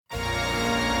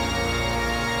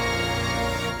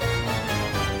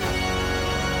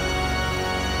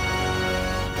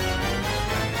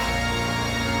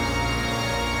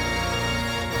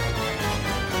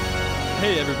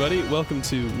Hey everybody, welcome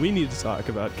to We Need to Talk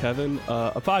About Kevin,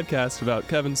 a podcast about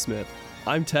Kevin Smith.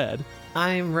 I'm Ted.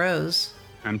 I'm Rose.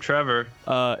 I'm Trevor.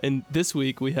 And this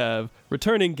week we have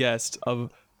returning guest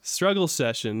of Struggle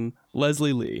Session,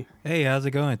 Leslie Lee. Hey, how's it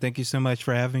going? Thank you so much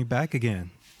for having me back again.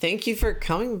 Thank you for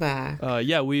coming back.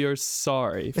 Yeah, we are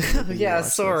sorry. Yeah,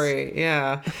 sorry.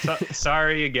 Yeah.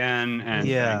 Sorry again, and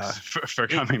thanks for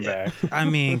coming back. I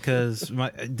mean, because we're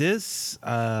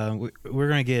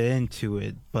going to get into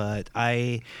it, but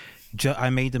I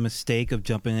made the mistake of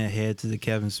jumping ahead to the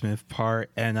Kevin Smith part,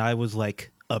 and I was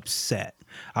like upset.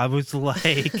 I was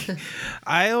like,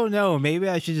 I don't know, maybe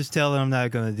I should just tell them I'm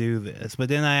not going to do this. But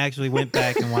then I actually went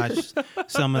back and watched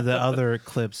some of the other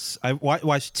clips. I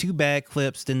watched two bad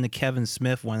clips, then the Kevin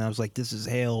Smith one. I was like, this is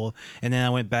hell. And then I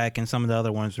went back and some of the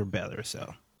other ones were better.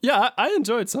 So yeah, I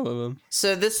enjoyed some of them.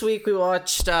 So this week we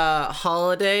watched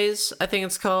Holidays, I think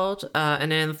it's called,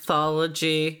 an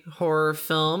anthology horror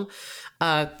film.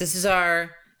 This is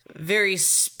our very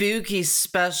spooky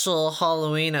special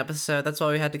Halloween episode. That's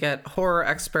why we had to get horror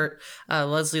expert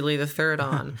Leslie Lee III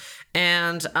on.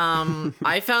 And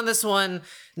I found this one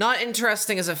not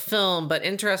interesting as a film, but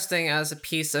interesting as a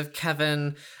piece of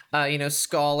Kevin,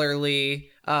 scholarly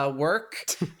work,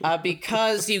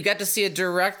 because you get to see a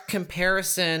direct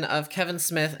comparison of Kevin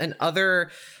Smith and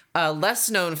other less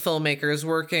known filmmakers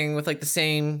working with like the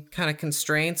same kind of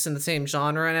constraints and the same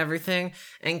genre and everything.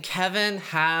 And Kevin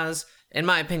has, in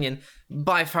my opinion,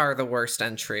 by far the worst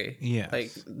entry. Yeah.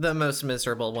 Like the most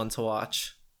miserable one to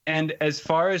watch. And as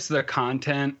far as the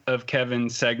content of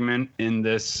Kevin's segment in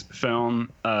this film,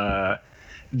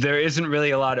 there isn't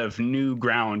really a lot of new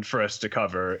ground for us to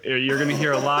cover. You're going to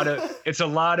hear a lot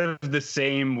of the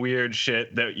same weird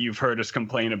shit that you've heard us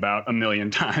complain about a million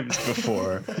times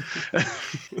before.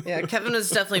 Yeah, Kevin is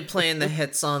definitely playing the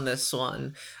hits on this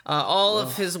one. All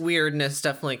of his weirdness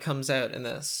definitely comes out in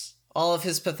this. All of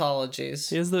his pathologies.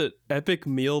 He has the epic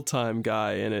mealtime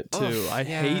guy in it too. Oof, I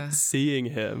hate seeing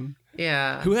him.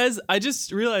 Yeah. Who has, I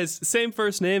just realized, same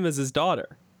first name as his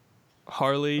daughter.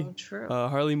 Harley. Oh, true.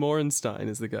 Harley Morenstein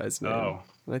is the guy's name. Oh,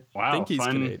 I wow. think he's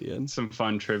fun, Canadian. Some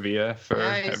fun trivia for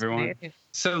everyone.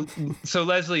 Canadian. So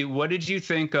Leslie, what did you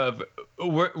think of,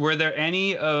 were there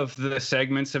any of the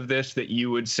segments of this that you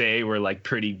would say were like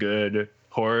pretty good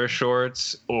horror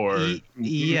shorts, or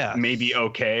maybe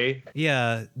okay?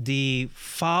 Yeah, the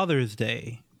Father's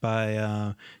Day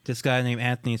by this guy named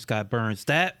Anthony Scott Burns.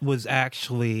 That was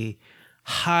actually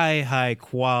high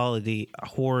quality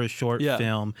horror short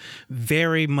film,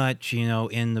 very much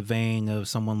in the vein of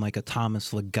someone like a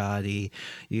Thomas Ligotti,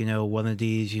 one of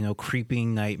these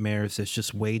creeping nightmares that's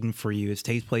just waiting for you. It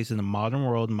takes place in the modern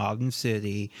world, modern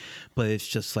city, but it's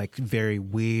just like very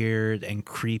weird and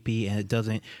creepy, and it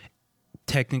doesn't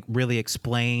really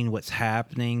explain what's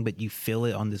happening, but you feel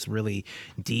it on this really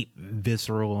deep,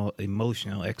 visceral,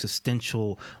 emotional,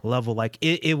 existential level. Like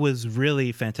it was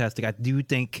really fantastic. I do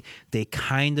think they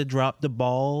kind of dropped the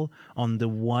ball on the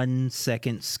 1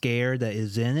 second scare that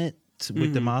is in it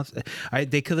with the monster.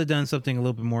 They could have done something a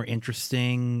little bit more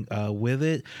interesting with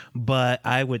it, but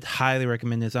I would highly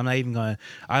recommend this. I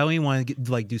don't even want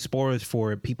to do spoilers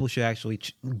for it. People should actually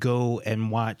go and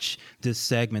watch this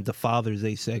segment, the Father's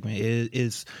Day segment. It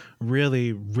is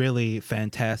really, really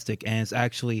fantastic, and it's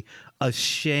actually a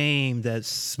shame that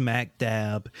smack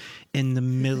dab in the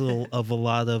middle of a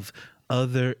lot of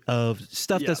other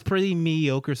stuff that's pretty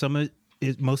mediocre.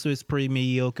 Most of it's pretty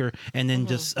mediocre, and then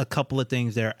just a couple of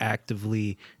things that are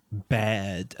actively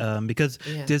bad, because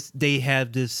they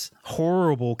have this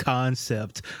horrible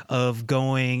concept of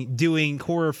doing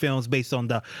horror films based on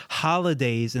the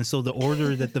holidays, and so the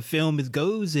order that the film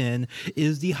goes in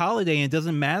is the holiday, and it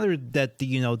doesn't matter that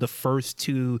the first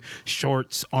two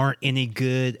shorts aren't any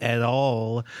good at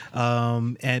all,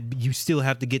 and you still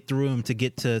have to get through them to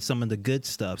get to some of the good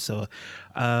stuff. So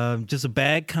just a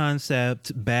bad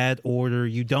concept, bad order.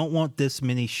 You don't want this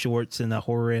many shorts in a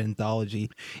horror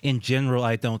anthology in general.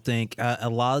 I don't think a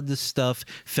lot of this stuff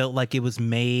felt like it was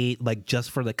made like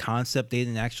just for the concept. They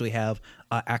didn't actually have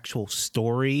an actual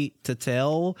story to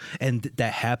tell, and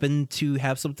that happened to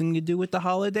have something to do with the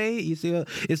holiday. You see,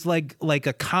 it's like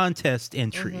a contest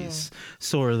entries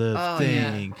sort of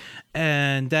thing.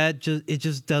 And that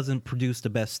just doesn't produce the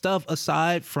best stuff,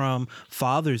 aside from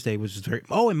Father's Day, which is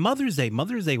and Mother's Day.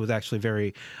 Mother's Day was actually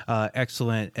very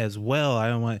excellent as well.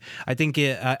 I think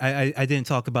I didn't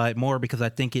talk about it more because I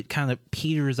think it kind of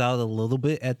peters out a little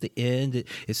bit at the end.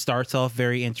 It starts off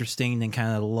very interesting, then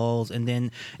kind of lulls, and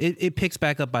then it picks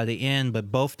back up by the end.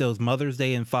 But both those, Mother's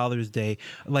Day and Father's Day,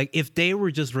 like if they were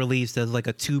just released as like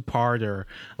a two-parter,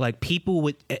 like people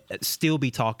would still be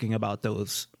talking about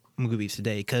those movies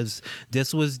today, because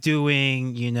this was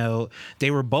doing,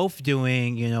 they were both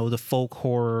doing, the folk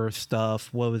horror stuff.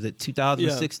 What was it,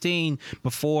 2016,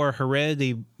 before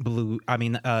Hereditary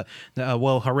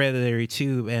Hereditary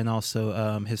 2, and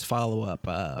also his follow-up,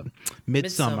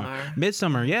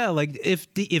 Midsommar. Yeah, like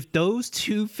if those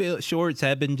two shorts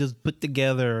had been just put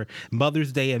together,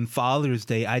 Mother's Day and Father's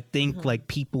Day, I think like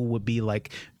people would be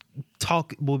like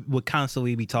would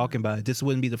constantly be talking about it. This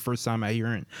wouldn't be the first time I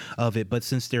hear of it, but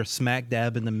since they're smack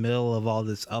dab in the middle of all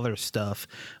this other stuff,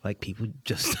 like people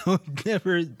just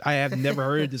I have never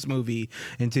heard of this movie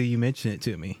until you mentioned it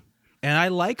to me. And I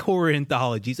like horror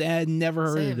anthologies, and I had never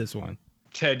heard of this one.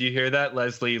 Ted, you hear that?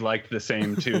 Leslie liked the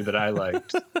same two that I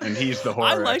liked, and he's the horror.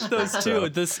 I like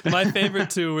expert, those two. My favorite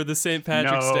two were the St.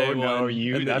 Patrick's Day one.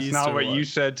 No, that's not what you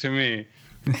said to me.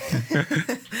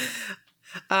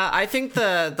 I think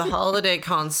the holiday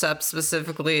concept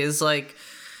specifically is like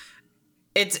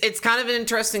it's kind of an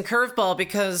interesting curveball,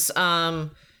 because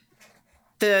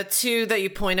the two that you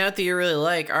point out that you really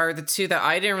like are the two that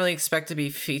I didn't really expect to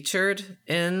be featured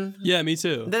in. Yeah, me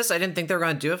too. This, I didn't think they were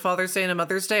going to do a Father's Day and a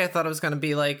Mother's Day. I thought it was going to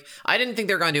be like, I didn't think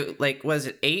they were going to do, like, was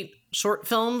it 8 short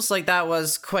films? Like, that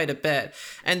was quite a bit.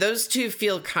 And those two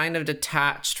feel kind of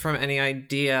detached from any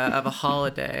idea of a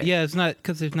holiday. Yeah, it's not,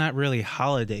 because there's not really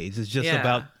holidays. It's just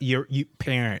about your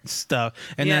parents stuff.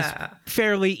 And that's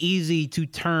fairly easy to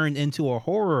turn into a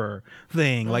horror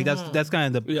thing. Like, that's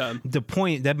kind of the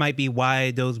point. That might be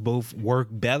why those both work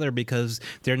better, because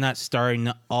they're not starting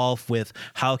off with,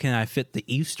 how can I fit the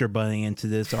Easter bunny into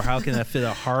this? Or how can I fit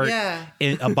a heart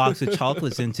in a box of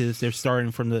chocolates into this? They're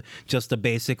starting from just the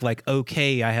basic, like,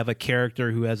 okay, I have a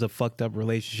character who has a fucked up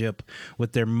relationship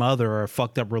with their mother, or a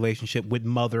fucked up relationship with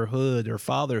motherhood or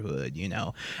fatherhood,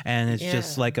 and it's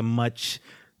just like a much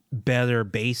better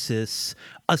basis,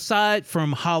 aside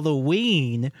from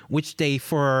Halloween, which they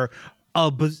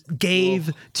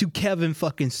gave to Kevin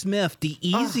fucking Smith, the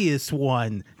easiest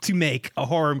one to make a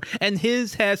horror, and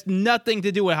his has nothing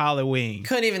to do with Halloween.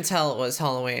 Couldn't even tell it was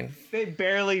Halloween. They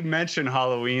barely mention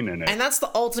Halloween in it, and that's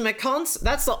the ultimate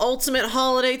that's the ultimate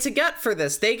holiday to get for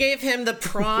this. They gave him the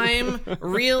prime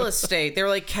real estate. They were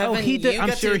like, Kevin,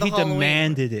 I'm sure he Halloween.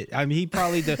 demanded it. I mean, he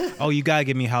probably you gotta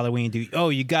give me Halloween, dude. Oh,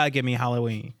 you gotta give me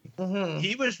Halloween. Mm-hmm.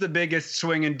 He was the biggest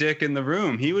swinging dick in the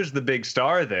room. He was the big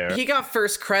star there. He got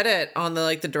first credit on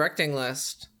the directing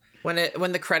list. When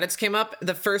the credits came up,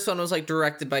 the first one was like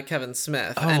directed by Kevin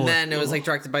Smith, and then it was like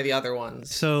directed by the other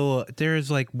ones. So there's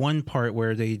like one part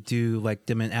where they do like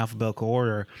them in alphabetical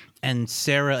order, and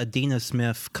Sarah Adina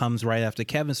Smith comes right after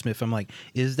Kevin Smith. I'm like,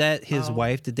 is that his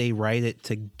wife? Did they write it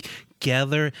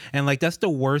together? And like, that's the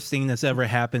worst thing that's ever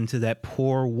happened to that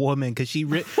poor woman, because she's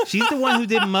the one who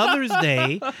did Mother's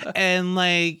Day, and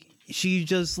like she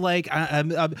just like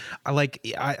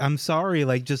I'm sorry,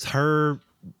 like just her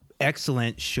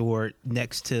excellent short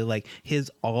next to like his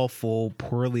awful,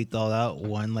 poorly thought out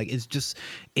one, like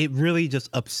it really just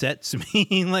upsets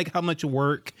me like how much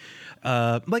work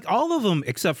like all of them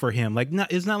except for him, like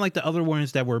it's not like the other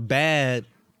ones that were bad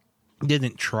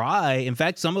didn't try. In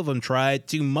fact, some of them tried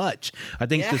too much. I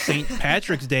think the St.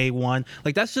 Patrick's Day one,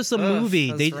 like that's just a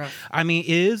movie. I mean,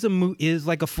 it is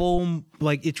like a full,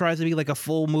 like it tries to be like a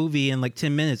full movie in like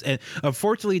 10 minutes. And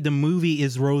unfortunately, the movie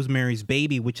is Rosemary's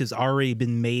Baby, which has already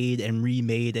been made and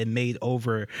remade and made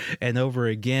over and over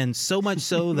again. So much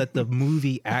so that the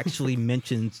movie actually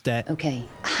mentions that. Okay,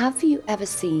 have you ever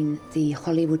seen the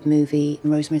Hollywood movie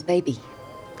Rosemary's Baby?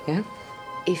 Yeah.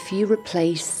 If you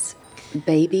replace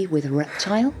baby with a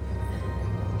reptile,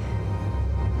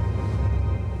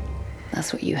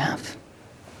 that's what you have.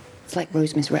 It's like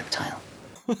Rosemary's reptile.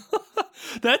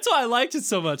 That's why I liked it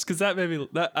so much, because that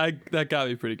got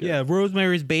me pretty good. Yeah,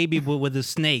 Rosemary's Baby with a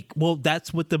snake. Well,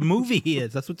 that's what the movie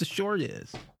is. That's what the short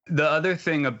is. The other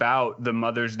thing about the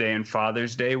Mother's Day and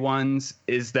Father's Day ones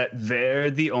is that they're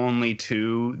the only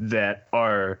two that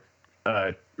are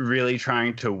really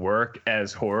trying to work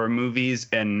as horror movies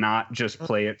and not just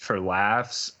play it for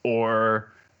laughs,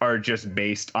 or are just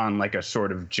based on like a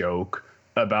sort of joke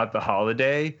about the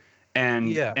holiday.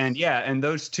 And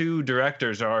those two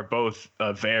directors are both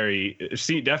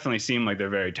definitely seem like they're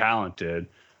very talented.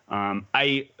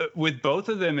 With both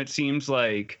of them, it seems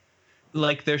like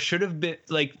there should have been,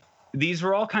 like, these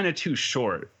were all kind of too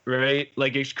short, right?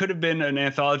 Like it could have been an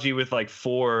anthology with like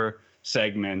 4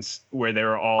 segments where they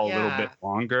were all a little bit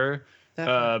longer.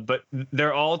 But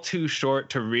they're all too short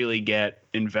to really get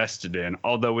invested in.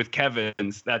 Although with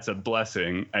Kevin's, that's a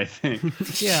blessing, I think.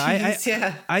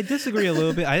 Yeah, I disagree a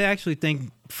little bit. I actually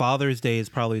think Father's Day is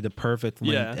probably the perfect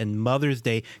one, and Mother's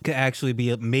Day could actually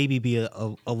be maybe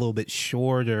a little bit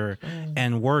shorter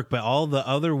and work. But all the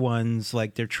other ones,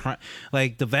 like they're trying,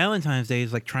 like the Valentine's Day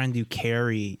is like trying to do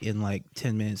Carrie in like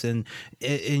 10 minutes, and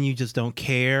you just don't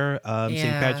care. St.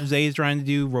 Patrick's Day is trying to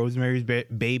do Rosemary's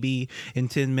Baby in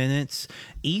 10 minutes.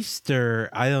 Easter,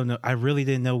 I don't know. I really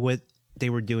didn't know what they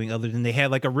were doing other than they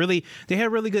had really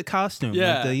good costumes.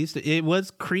 Yeah, like it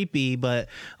was creepy, but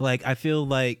like I feel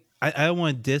like I don't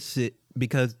want to diss it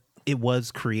because it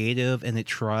was creative and it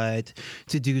tried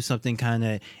to do something kind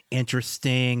of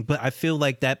interesting, but I feel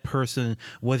like that person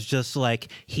was just like,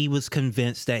 he was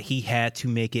convinced that he had to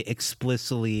make it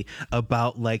explicitly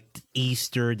about like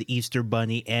Easter, the Easter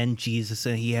bunny and Jesus,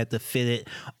 and he had to fit it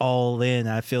all in.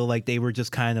 I feel like they were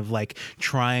just kind of like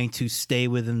trying to stay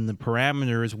within the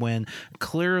parameters when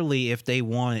clearly if they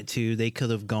wanted to, they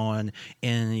could have gone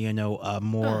in, you know,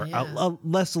 a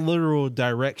less literal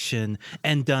direction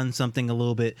and done something a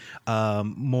little bit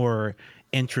more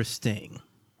interesting.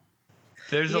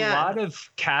 There's a lot of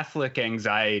Catholic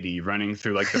anxiety running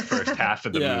through like the first half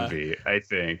of the movie, I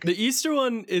think. The Easter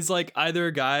one is like either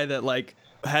a guy that like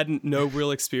hadn't no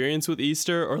real experience with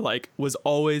Easter or like was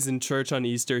always in church on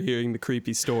Easter hearing the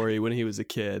creepy story when he was a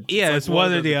kid. Yeah, it's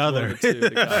one or the other.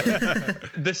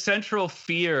 The central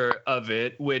fear of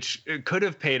it, which could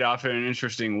have paid off in an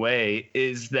interesting way,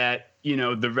 is that, you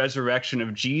know, the resurrection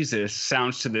of Jesus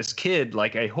sounds to this kid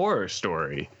like a horror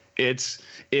story. It's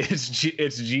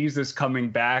Jesus coming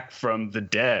back from the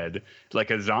dead like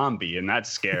a zombie, and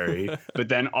that's scary. But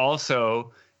then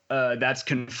also that's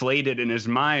conflated in his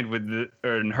mind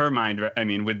in her mind, I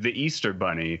mean, with the Easter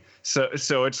bunny. So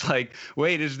it's like,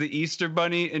 wait, is the Easter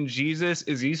bunny and Jesus?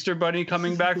 Is Easter bunny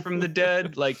coming back from the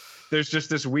dead? Like, there's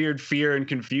just this weird fear and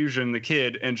confusion in the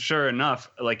kid. And sure enough,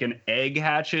 like an egg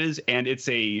hatches and it's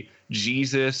a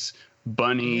Jesus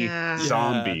bunny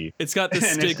zombie. Yeah. It's got the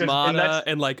stigmata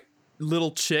and like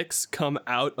little chicks come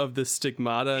out of the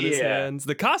stigmata in his hands.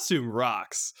 The costume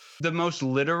rocks. The most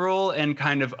literal and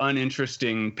kind of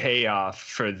uninteresting payoff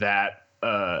for that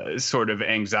sort of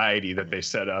anxiety that they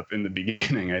set up in the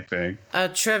beginning, I think.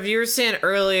 Trev, you were saying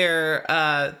earlier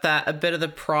that a bit of the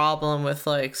problem with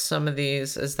like some of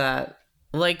these is that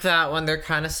like that when they're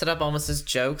kind of set up almost as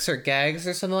jokes or gags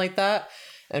or something like that.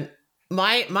 And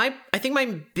I think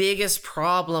my biggest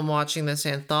problem watching this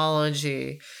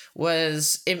anthology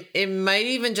was it might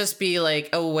even just be like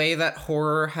a way that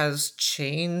horror has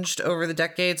changed over the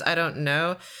decades. I don't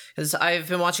know, because I've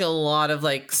been watching a lot of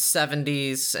like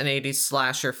 70s and 80s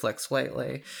slasher flicks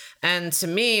lately. And to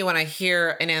me, when I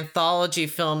hear an anthology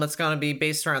film that's going to be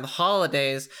based around the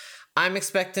holidays, I'm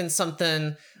expecting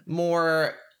something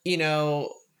more, you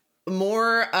know,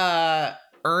 more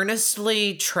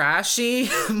earnestly trashy,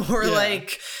 more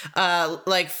like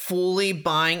fully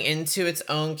buying into its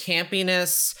own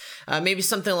campiness, maybe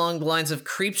something along the lines of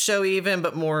Creepshow even,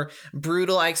 but more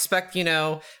brutal. I expect, you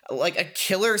know, like a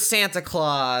killer Santa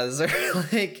Claus or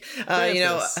like you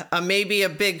know, maybe a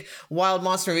big wild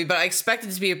monster movie, but I expect it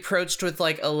to be approached with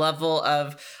like a level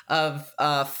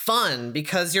of fun,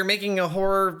 because you're making a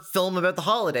horror film about the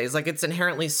holidays. Like, it's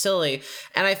inherently silly.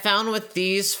 And I found with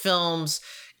these films,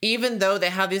 even though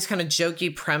they have these kind of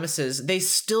jokey premises, they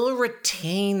still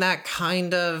retain that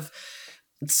kind of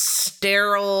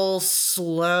sterile,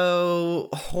 slow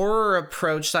horror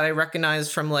approach that I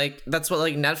recognize from like, that's what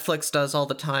like Netflix does all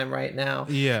the time right now.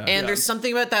 Yeah. And there's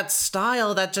something about that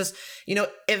style that just, you know,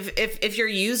 if you're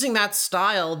using that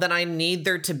style, then I need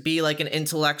there to be like an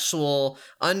intellectual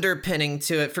underpinning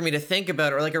to it for me to think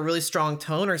about, or like a really strong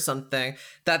tone or something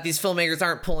that these filmmakers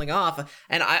aren't pulling off.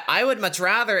 And I would much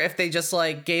rather if they just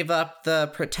like gave up the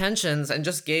pretensions and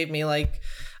just gave me a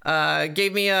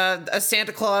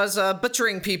Santa Claus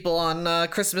butchering people on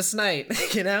Christmas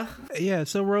night, you know? Yeah.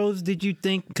 So Rose, did you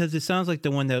think, because it sounds like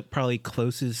the one that probably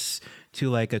closest to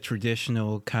like a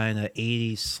traditional kind of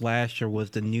 80s slasher was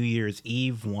the New Year's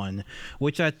Eve one,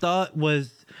 which I thought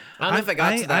was... I don't know if I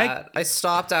got to that. I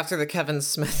stopped after the Kevin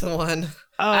Smith one.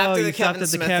 Oh, after you stopped at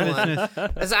the Kevin Smith.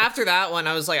 Because after that one,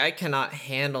 I was like, I cannot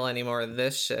handle any more of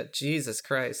this shit. Jesus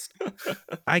Christ.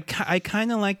 I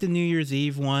kind of like the New Year's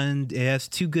Eve one. It has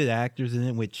two good actors in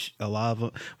it, which a lot of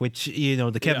them, which, you know,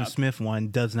 the Kevin Smith one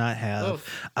does not have.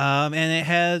 And it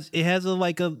has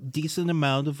a decent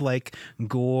amount of like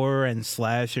gore and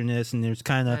slasherness, and there's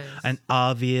kind of an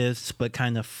obvious but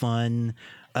kind of fun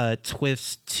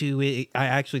twist to it. I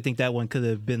actually think that one could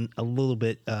have been a little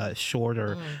bit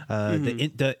shorter.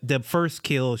 The first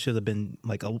kill should have been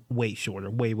like a way shorter,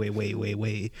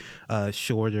 way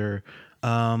shorter.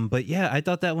 But yeah, I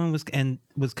thought that one was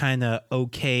kind of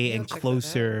okay and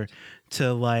closer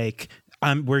to like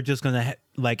we're just gonna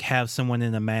have someone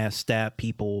in a mask stab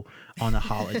people on a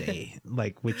holiday,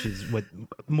 which is what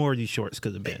more of these shorts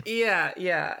could have been.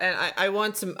 Yeah, and I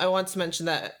want to mention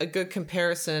that a good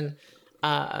comparison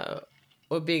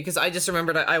would be, because I just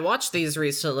remembered I watched these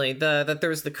recently. That there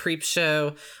was the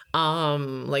Creepshow,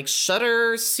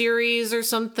 Shudder series or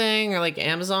something, or like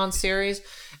Amazon series.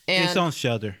 And it's on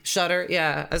Shudder. Shudder,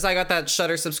 yeah. As I got that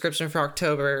Shudder subscription for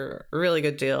October, really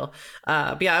good deal.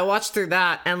 But yeah, I watched through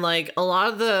that, and like a lot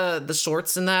of the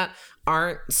shorts in that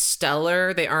aren't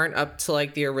stellar. They aren't up to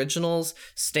like the originals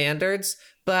standards,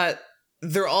 but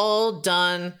they're all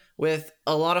done with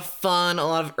a lot of fun, a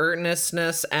lot of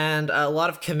earnestness, and a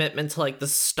lot of commitment to like the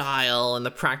style and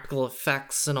the practical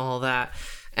effects and all that.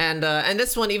 And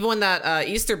this one, even when that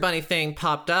Easter Bunny thing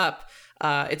popped up,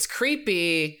 it's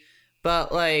creepy,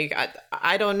 but like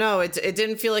I don't know, it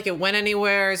didn't feel like it went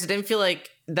anywhere. It didn't feel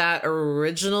like that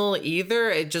original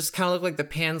either. It just kind of looked like the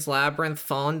Pan's Labyrinth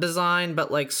fawn design,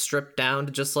 but like stripped down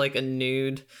to just like a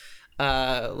nude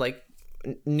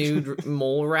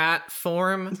mole rat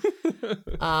form.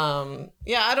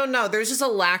 Yeah, I don't know, there's just a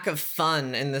lack of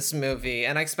fun in this movie,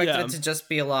 and I expected it to just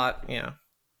be a lot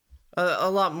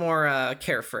more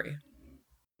carefree.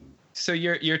 So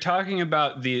you're talking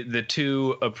about the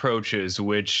two approaches,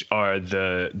 which are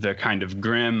the kind of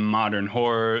grim modern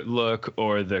horror look,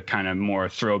 or the kind of more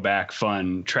throwback,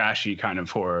 fun, trashy kind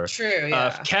of horror. True,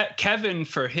 yeah. Kevin,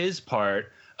 for his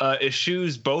part,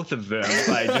 eschews both of them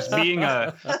by just being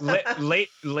a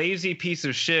lazy piece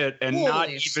of shit and not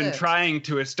even trying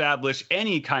to establish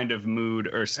any kind of mood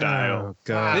or style. Oh,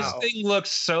 God. This thing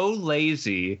looks so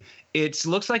lazy. It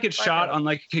looks like it's shot on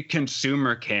like a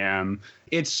consumer cam.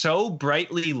 It's so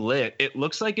brightly lit. It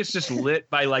looks like it's just lit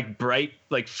by like bright,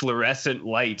 like fluorescent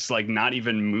lights, like not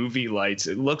even movie lights.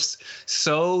 It looks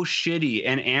so shitty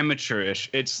and amateurish.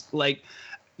 It's like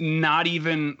not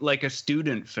even like a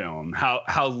student film.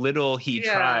 How little he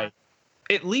tried.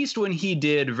 At least when he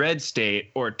did Red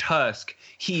State or Tusk,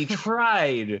 he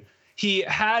tried.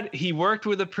 He worked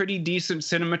with a pretty decent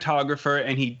cinematographer,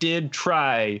 and he did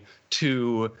try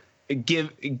to give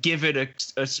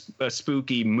it a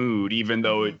spooky mood, even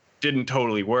though it didn't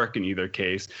totally work in either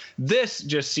case. This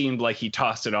just seemed like he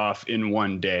tossed it off in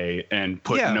one day and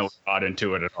put no thought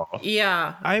into it at all.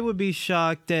 Yeah. I would be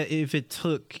shocked that if it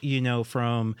took,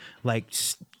 from like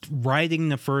writing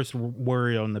the first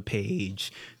word on the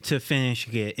page to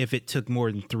finishing it, if it took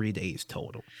more than 3 days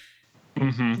total.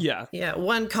 Mm-hmm. Yeah.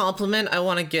 One compliment I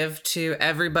want to give to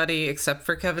everybody except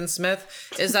for Kevin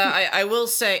Smith is that I will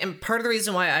say, and part of the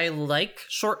reason why I like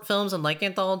short films and like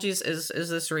anthologies is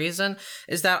this reason,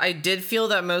 is that I did feel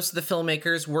that most of the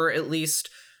filmmakers were at least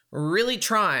really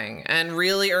trying and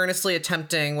really earnestly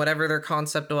attempting whatever their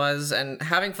concept was and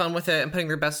having fun with it and putting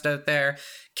their best out there.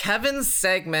 Kevin's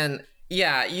segment,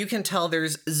 yeah, you can tell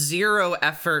there's zero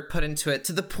effort put into it,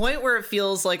 to the point where it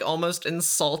feels like almost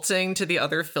insulting to the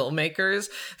other filmmakers.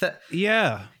 That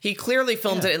he clearly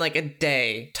filmed it in like a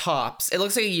day tops. It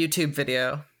looks like a YouTube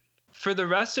video. For the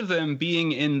rest of them,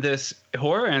 being in this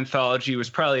horror anthology was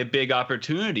probably a big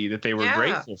opportunity that they were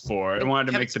grateful for and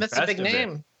wanted to make the best of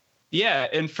it. Yeah,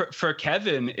 and for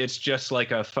Kevin, it's just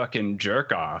like a fucking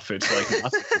jerk off. It's like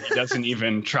nothing. He doesn't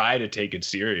even try to take it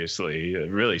seriously. It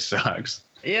really sucks.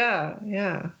 Yeah.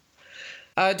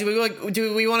 Do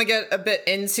we want to get a bit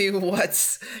into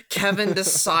what Kevin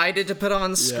decided to put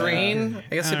on screen?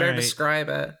 I guess we better describe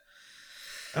it.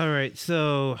 All right,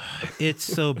 so it's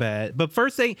so bad. But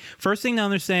first thing to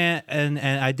understand, and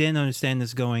I didn't understand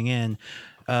this going in,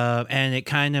 and it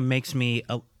kind of makes me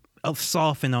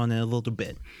soften on it a little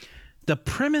bit. The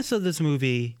premise of this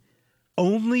movie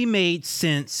only made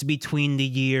sense between the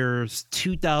years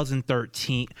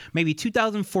 2013, maybe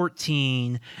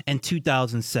 2014 and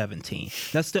 2017.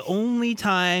 That's the only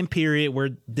time period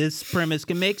where this premise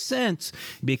can make sense,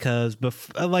 because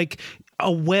like a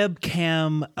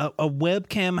webcam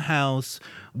house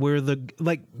where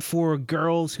for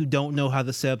girls who don't know how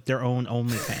to set up their own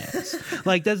OnlyFans.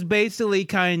 Like that's basically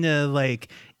kind of like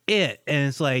it. And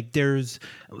it's like there's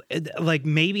like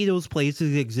maybe those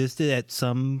places existed at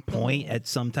some point at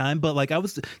some time, but like I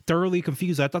was thoroughly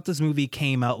confused. I thought this movie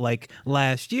came out like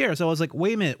last year, so I was like,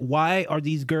 wait a minute, why are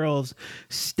these girls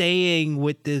staying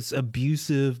with this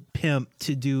abusive pimp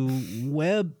to do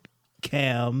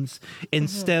webcams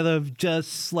instead of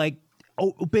just like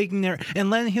begging there and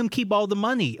letting him keep all the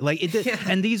money. Like it did,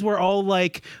 and these were all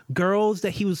like girls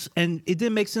that he was, and it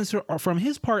didn't make sense from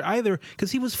his part either,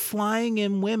 because he was flying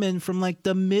in women from like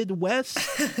the Midwest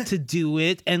to do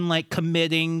it and like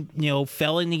committing,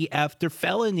 felony after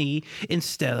felony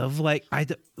instead of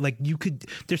you could.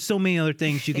 There's so many other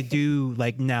things you could do.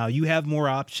 Like now you have more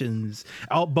options.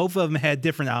 Both of them had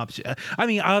different options. I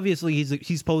mean, obviously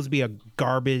he's supposed to be a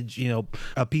garbage,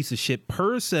 a piece of shit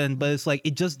person, but it's like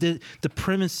it just did. The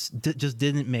premise just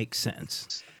didn't make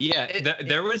sense. Yeah,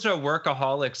 there was a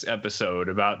Workaholics episode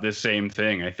about this same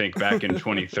thing, I think, back in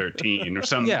 2013 or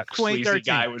some sleazy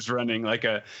guy was running like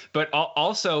a. But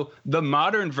also the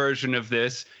modern version of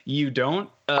this, you don't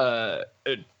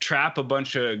trap a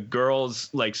bunch of girls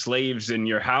like slaves in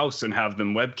your house and have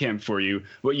them webcam for you.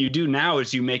 What you do now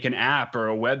is you make an app or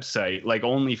a website like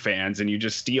OnlyFans and you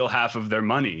just steal half of their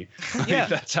money. Yeah,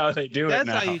 that's how they do it now.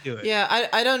 That's how you do it. Yeah,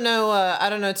 I don't know. I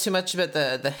don't know too much about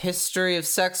the history of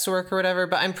sex work or whatever,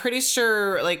 but I'm pretty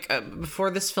sure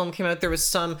before this film came out, there was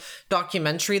some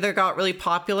documentary that got really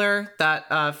popular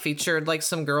that featured like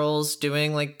some girls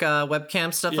doing like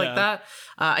webcam stuff like that.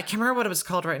 I can't remember what it was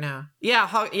called right now. Yeah,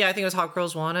 I think it was Hot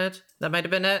Girls Wanted. That might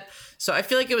have been it. So I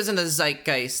feel like it was in the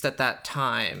zeitgeist at that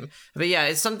time. But yeah,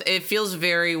 it feels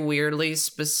very weirdly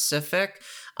specific.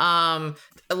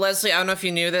 Leslie, I don't know if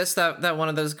you knew this, that one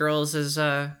of those girls is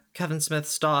Kevin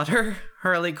Smith's daughter,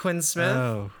 Harley Quinn Smith.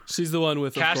 Oh, she's the one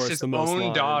with, of cast course, his the most own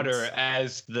lines. daughter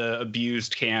as the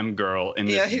abused cam girl in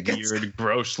this weird,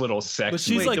 gross little sex. But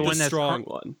she's movie. like the one that's strong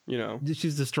one,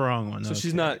 She's the strong one. So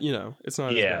she's not, it's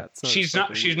not. Yeah, as bad. It's she's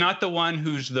not. She's not the one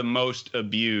who's the most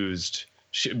abused.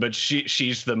 But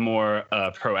she's the more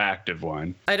proactive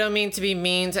one. I don't mean to be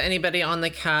mean to anybody on the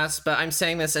cast, but I'm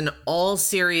saying this in all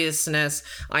seriousness.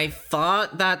 I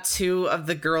thought that two of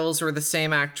the girls were the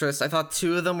same actress. I thought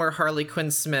two of them were Harley Quinn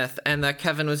Smith, and that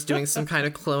Kevin was doing some kind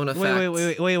of clone effect.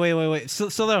 Wait.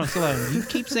 Slow down. You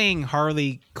keep saying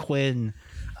Harley Quinn.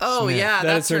 Oh, Smith. yeah,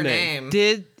 that's her name.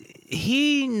 Did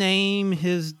he name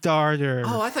his daughter?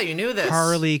 Oh, I thought you knew this.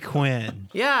 Harley Quinn.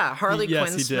 Yeah, Harley Yes,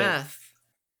 Quinn he did. Smith.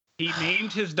 He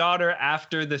named his daughter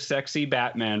after the sexy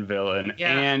Batman villain,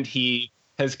 and he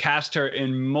has cast her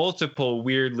in multiple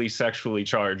weirdly sexually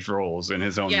charged roles in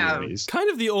his own movies.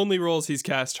 Kind of the only roles he's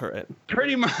cast her in.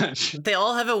 Pretty much. They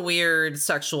all have a weird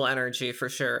sexual energy for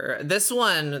sure. This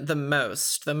one, the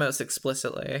most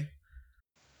explicitly.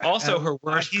 Also, her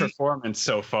worst performance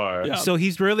so far. Yeah. So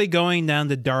he's really going down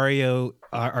the Dario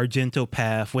Argento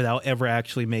path without ever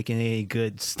actually making any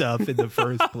good stuff in the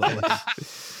first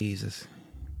place. Jesus.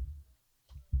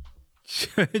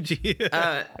 And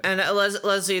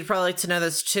Leslie, you'd probably like to know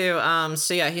this too.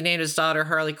 So yeah, he named his daughter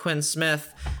Harley Quinn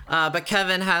Smith. But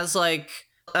Kevin has like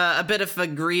a bit of a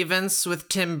grievance with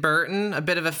Tim Burton, a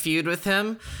bit of a feud with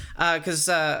him, because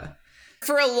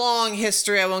for a long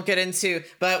history I won't get into.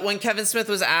 But when Kevin Smith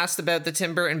was asked about the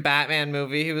Tim Burton Batman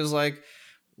movie, he was like,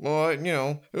 "Well,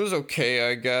 it was okay,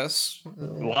 I guess."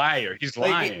 Liar. He's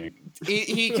lying.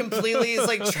 He completely is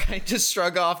like trying to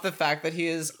shrug off the fact that he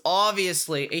is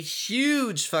obviously a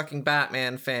huge fucking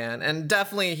Batman fan and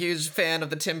definitely a huge fan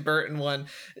of the Tim Burton one,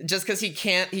 just because he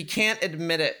can't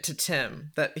admit it to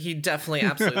Tim that he definitely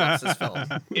absolutely loves this film.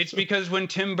 It's because when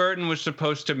Tim Burton was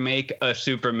supposed to make a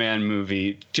Superman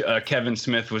movie, Kevin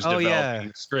Smith was developing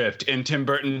the script, and Tim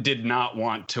Burton did not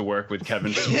want to work with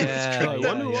Kevin Smith. I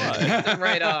wonder why.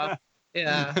 Right off.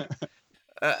 Yeah.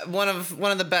 One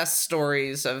of the best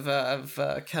stories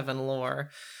of Kevin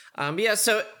lore.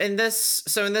 So in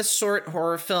this short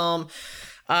horror film,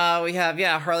 we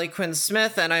have Harley Quinn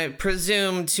Smith, and I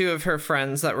presume two of her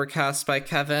friends that were cast by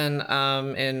Kevin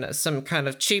in some kind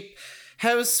of cheap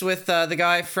house with the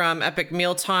guy from Epic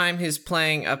Mealtime who's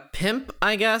playing a pimp,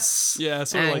 I guess. Yeah,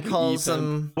 sort of and like calls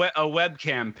him A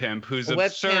webcam pimp who's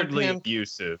absurdly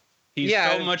abusive. He's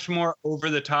so much more over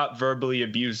the top verbally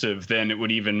abusive than it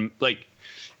would even like.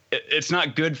 It's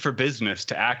not good for business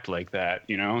to act like that,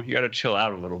 you got to chill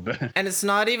out a little bit. And it's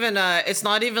not even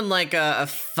like a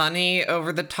funny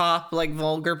over the top like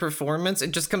vulgar performance.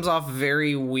 It just comes off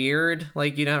very weird.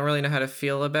 Like you don't really know how to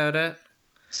feel about it.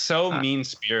 So mean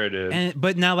spirited,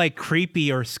 but not like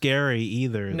creepy or scary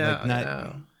either.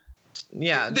 No.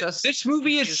 Yeah, this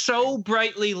movie is so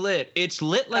brightly lit. It's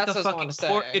lit like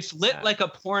like a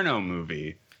porno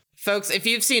movie. Folks, if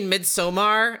you've seen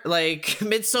Midsommar,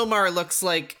 Midsommar looks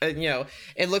like,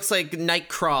 it looks like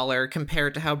Nightcrawler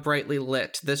compared to how brightly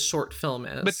lit this short film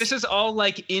is. But this is all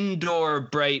like indoor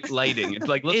bright lighting. It's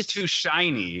like looks too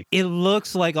shiny. It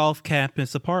looks like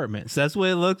off-campus apartments. That's what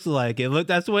it looks like.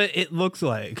 That's what it looks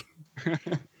like.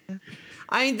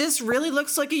 I mean, this really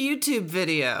looks like a YouTube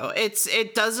video.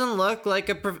 It doesn't look like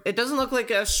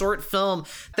a short film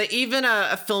that even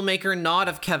a filmmaker not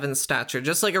of Kevin's stature,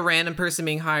 just like a random person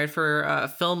being hired for a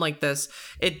film like this,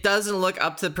 it doesn't look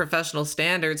up to professional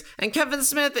standards. And Kevin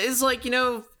Smith is like,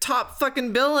 top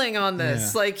fucking billing on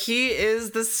this. Like, he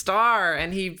is the star,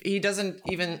 and he doesn't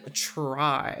even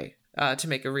try to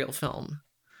make a real film.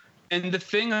 And the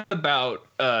thing about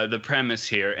the premise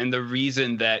here, and the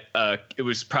reason that it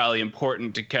was probably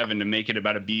important to Kevin to make it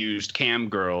about abused cam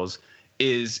girls,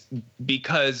 is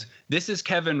because this is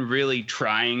Kevin really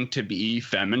trying to be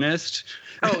feminist.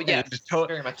 Oh, yeah,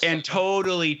 very much so. And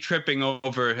totally tripping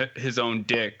over his own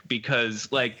dick,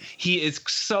 because like he is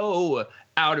so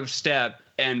out of step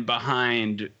and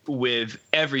behind with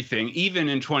everything, even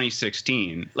in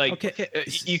 2016. Like,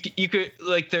 you could,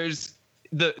 like, there's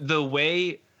the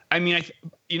way. I mean,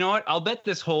 you know what? I'll bet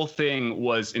this whole thing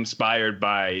was inspired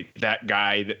by that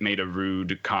guy that made a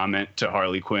rude comment to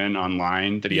Harley Quinn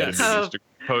online that he had a big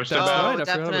post about. Right,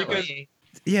 definitely.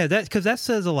 Yeah, because that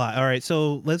says a lot. All right,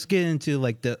 so let's get into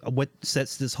like what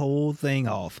sets this whole thing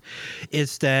off.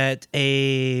 It's that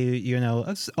an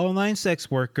online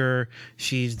sex worker,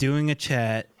 she's doing a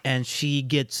chat and she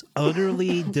gets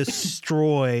utterly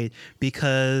destroyed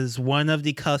because one of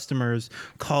the customers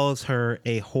calls her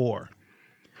a whore.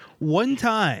 One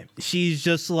time, she's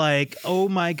just like, oh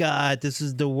my God, this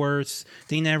is the worst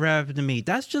thing that ever happened to me.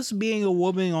 That's just being a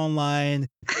woman online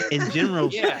in general.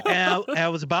 Yeah. And I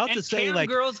was about to say, like,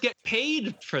 girls get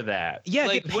paid for that. Yeah,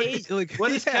 like, get paid. What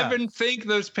does Kevin think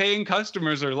those paying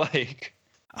customers are like?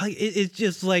 It's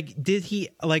just like, did he,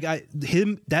 like,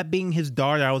 him, that being his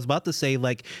daughter, I was about to say,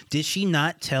 like, did she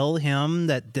not tell him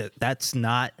that's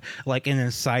not like an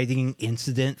inciting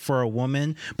incident for a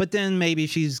woman? But then maybe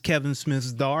she's Kevin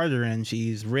Smith's daughter and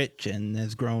she's rich and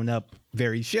has grown up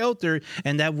very sheltered,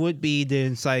 and that would be the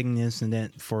inciting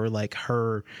incident for like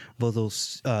her little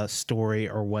story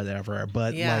or whatever.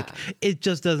 But like, it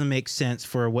just doesn't make sense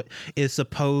for what is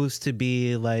supposed to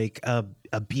be like a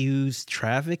abused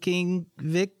trafficking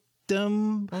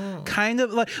victim, kind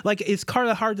of like it's kind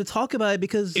of hard to talk about it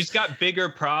because he's got bigger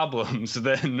problems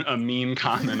than a mean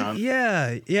comment on.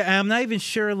 Yeah. I'm not even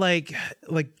sure, like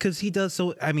because he does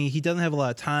so. I mean, he doesn't have a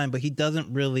lot of time, but he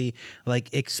doesn't really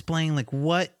like explain like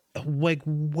what. Like,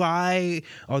 why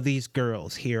are these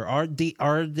girls here? Are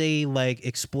they like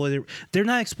exploited? They're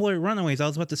not exploited runaways. I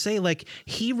was about to say, like,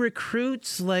 he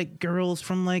recruits like girls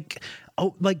from like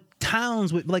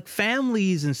towns with like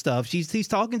families and stuff. He's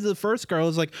talking to the first girl.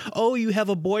 It's like, oh, you have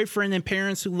a boyfriend and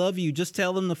parents who love you. Just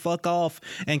tell them to fuck off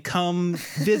and come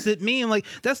visit me. And like,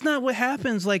 that's not what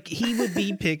happens. Like, he would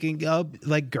be picking up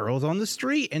like girls on the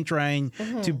street and trying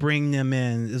to bring them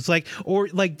in. It's like, or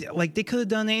like they could have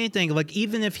done anything. Like,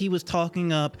 even if he was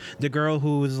talking up the girl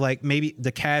who was like maybe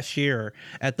the cashier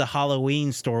at the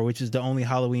Halloween store, which is the only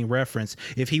Halloween reference.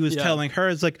 If he was telling her,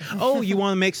 it's like, oh, you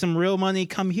want to make some real money?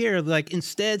 Come here. Like,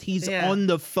 instead, he's on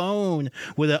the phone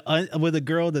with a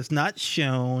girl that's not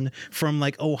shown from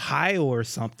like Ohio or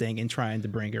something and trying to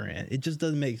bring her in. It just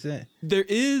doesn't make sense. There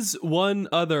is one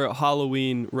other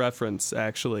Halloween reference,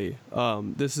 actually.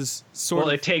 This is sort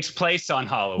of. It takes place on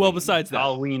Halloween. Well, besides that,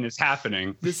 Halloween is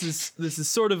happening. This is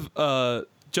sort of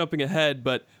jumping ahead,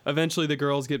 but eventually the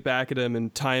girls get back at him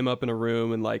and tie him up in a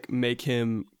room and like make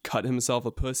him cut himself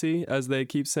a pussy, as they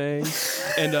keep saying.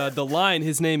 And the line,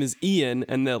 his name is Ian,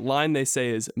 and the line they say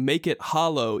is "Make it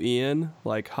hollow, Ian,"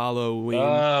 like Halloween.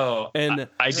 Oh, and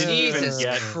I didn't even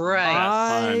get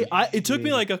Christ. it took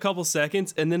me like a couple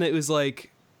seconds, and then it was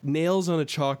like nails on a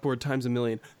chalkboard times a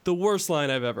million. The worst line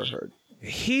I've ever heard.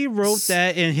 He wrote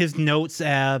that in his notes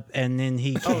app, and then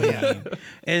he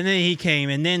came.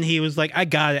 And then he was like, I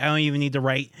got it. I don't even need to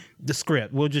write the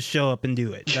script. We'll just show up and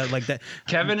do it. Like that.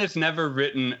 Kevin has never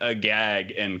written a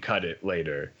gag and cut it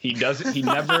later. He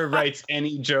never writes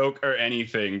any joke or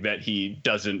anything that he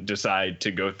doesn't decide to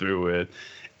go through with.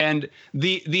 And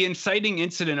the inciting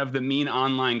incident of the mean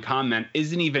online comment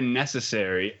isn't even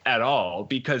necessary at all,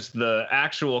 because the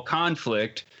actual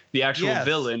conflict, the actual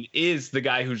villain, is the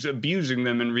guy who's abusing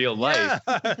them in real life.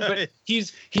 But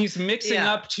he's mixing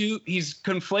up he's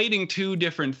conflating two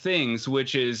different things,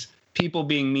 which is people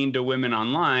being mean to women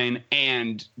online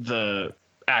and the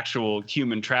actual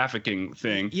human trafficking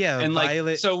thing. Yeah, and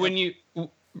like so when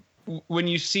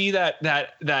you see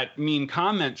that mean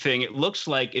comment thing, it looks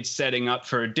like it's setting up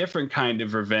for a different kind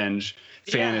of revenge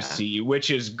fantasy,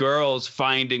 which is girls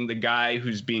finding the guy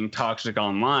who's being toxic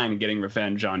online and getting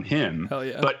revenge on him. Hell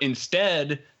yeah. But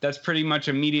instead, that's pretty much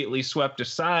immediately swept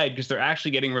aside because they're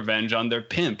actually getting revenge on their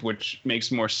pimp, which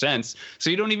makes more sense.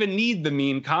 So you don't even need the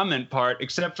mean comment part,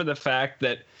 except for the fact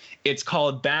that it's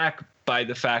called back by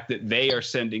the fact that they are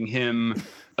sending him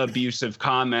abusive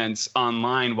comments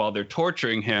online while they're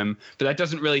torturing him. But that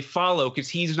doesn't really follow because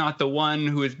he's not the one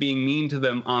who is being mean to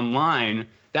them online.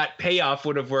 That payoff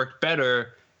would have worked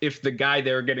better if the guy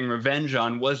they were getting revenge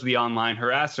on was the online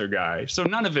harasser guy. So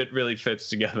none of it really fits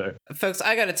together. Folks,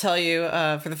 I got to tell you,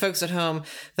 for the folks at home,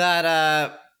 that,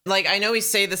 I know we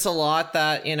say this a lot,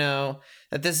 that,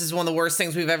 that this is one of the worst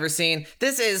things we've ever seen.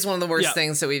 This is one of the worst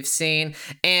things that we've seen.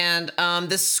 And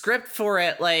the script for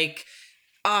it,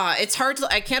 it's hard to,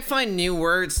 I can't find new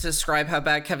words to describe how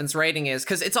bad Kevin's writing is,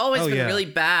 because it's always been really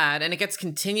bad and it gets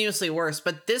continuously worse.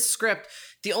 But this script,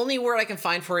 the only word I can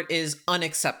find for it is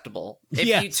unacceptable.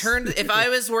 If I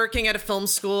was working at a film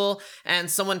school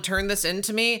and someone turned this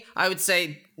into me, I would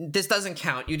say, this doesn't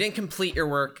count. You didn't complete your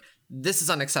work. This is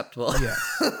unacceptable. Yeah.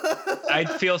 I'd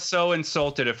feel so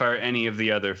insulted if I were any of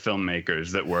the other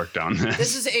filmmakers that worked on this.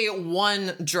 This is a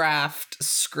one draft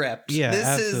script. Yeah, this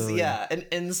absolutely. is an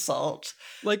insult.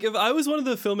 If I was one of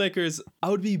the filmmakers, I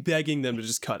would be begging them to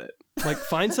just cut it.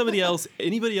 Find somebody else.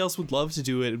 Anybody else would love to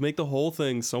do it. It'd make the whole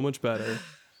thing so much better.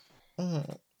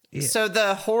 Yeah. So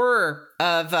the horror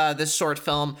of this short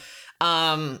film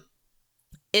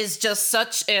is just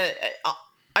such a...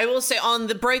 I will say, on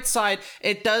the bright side,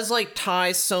 it does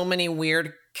tie so many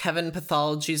weird Kevin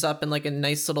pathologies up in a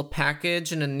nice little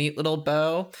package and a neat little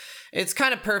bow. It's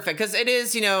kind of perfect because it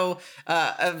is,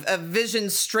 a vision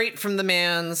straight from the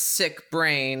man's sick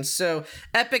brain. So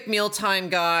epic mealtime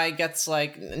guy gets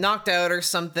knocked out or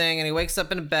something, and he wakes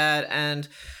up in a bed, and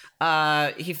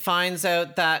he finds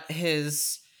out that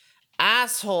his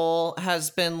asshole has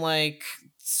been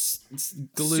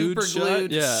glued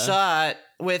shut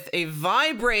with a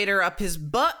vibrator up his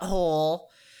butthole,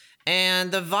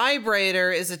 and the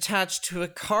vibrator is attached to a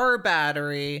car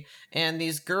battery, and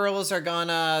these girls are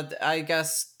gonna, I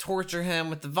guess, torture him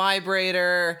with the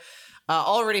vibrator.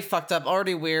 Already fucked up,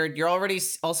 already weird. You're already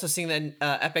also seeing the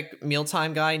epic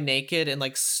mealtime guy naked in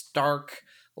stark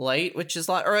light, which is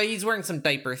or he's wearing some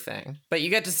diaper thing, but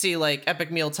you get to see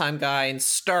epic mealtime guy in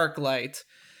stark light.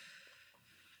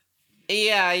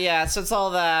 Yeah, so it's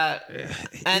all that.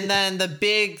 And then the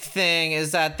big thing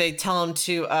is that they tell him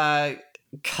to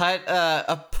cut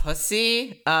a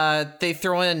pussy. They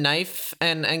throw in a knife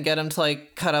and get him to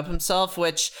cut up himself,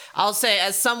 which I'll say,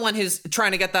 as someone who's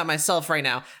trying to get that myself right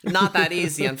now, not that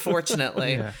easy,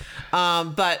 unfortunately. Yeah.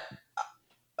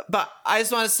 But I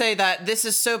just want to say that this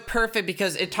is so perfect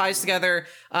because it ties together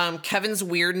Kevin's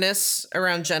weirdness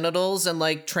around genitals and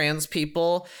trans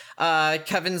people,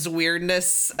 Kevin's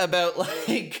weirdness about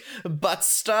butt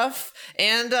stuff,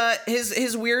 and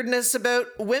his weirdness about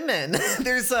women.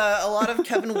 There's a lot of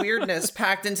Kevin weirdness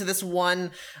packed into this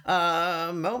one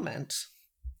moment.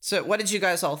 So what did you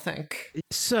guys all think?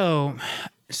 So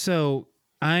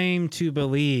I'm to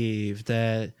believe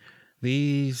that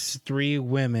these three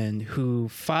women who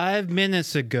 5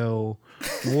 minutes ago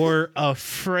were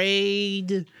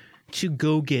afraid to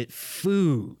go get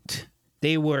food,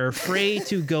 they were afraid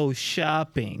to go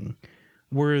shopping,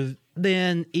 were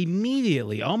then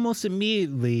almost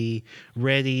immediately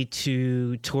ready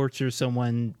to torture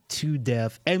someone to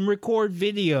death and record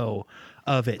video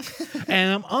of it.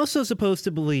 And I'm also supposed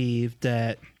to believe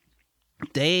that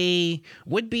they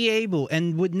would be able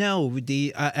and would know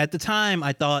at the time.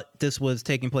 I thought this was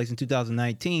taking place in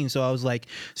 2019, so I was like,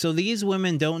 so these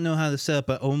women don't know how to set up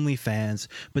an OnlyFans,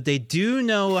 but they do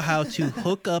know how to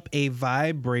hook up a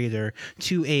vibrator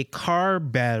to a car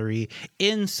battery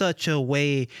in such a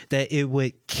way that it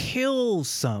would kill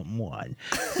someone.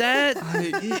 That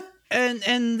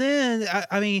and then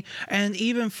I mean, and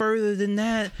even further than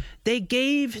that, they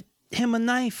gave him a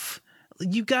knife.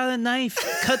 You got a knife.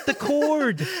 Cut the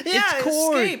cord. It's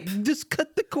cord. Escape. Just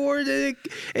cut the cord and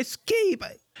escape.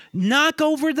 Knock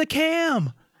over the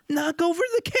cam.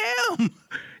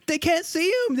 They can't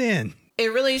see him then.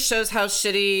 It really shows how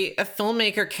shitty a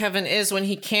filmmaker Kevin is when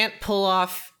he can't pull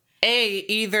off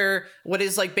either what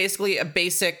is basically a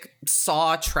basic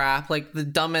saw trap, the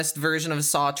dumbest version of a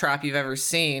saw trap you've ever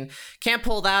seen. Can't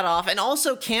pull that off, and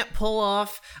also can't pull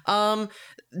off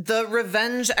the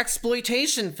revenge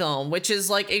exploitation film, which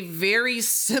is a very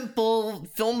simple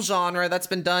film genre that's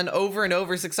been done over and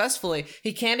over successfully.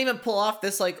 He can't even pull off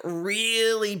this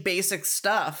really basic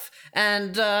stuff.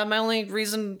 And my only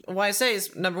reason why I say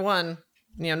is, number one,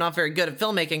 not very good at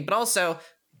filmmaking, but also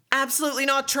absolutely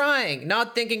not trying,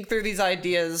 not thinking through these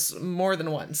ideas more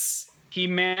than once. He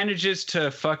manages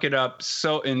to fuck it up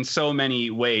in so many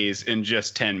ways in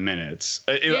just 10 minutes.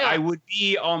 I would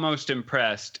be almost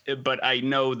impressed, but I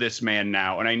know this man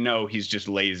now, and I know he's just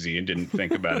lazy and didn't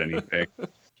think about anything.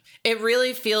 It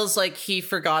really feels like he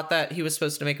forgot that he was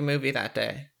supposed to make a movie that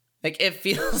day. Like it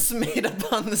feels made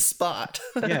up on the spot.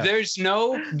 Yeah. There's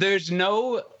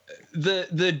no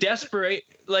the desperate,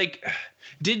 like,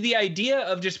 did the idea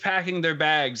of just packing their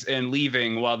bags and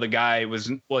leaving while the guy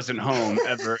wasn't home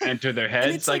ever enter their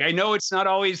heads? Like, I know it's not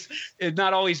always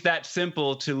that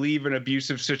simple to leave an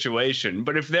abusive situation,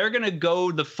 but if they're gonna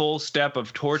go the full step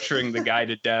of torturing the guy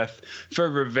to death for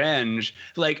revenge,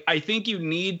 like, I think you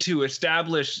need to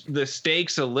establish the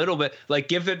stakes a little bit, like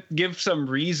give some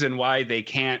reason why they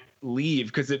can't leave,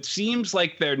 because it seems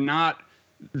like they're not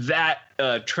that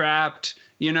trapped.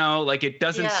 You know, like it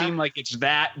doesn't seem like it's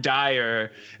that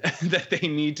dire that they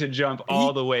need to jump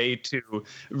all the way to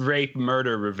rape,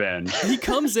 murder, revenge. He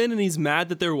comes in and he's mad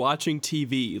that they're watching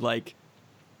TV. Like,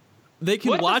 they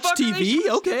can What the watch fuck are they TV,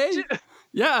 supposed to okay? do?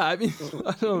 Yeah, I mean,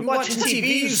 I don't Watching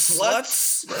TV,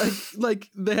 sluts. like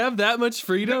they have that much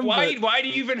freedom. Why but do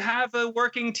you even have a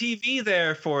working TV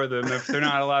there for them if they're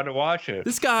not allowed to watch it?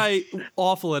 this guy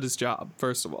awful at his job,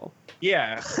 first of all.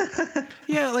 Yeah.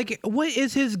 Yeah, like, what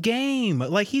is his game?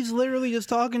 Like, he's literally just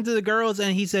talking to the girls,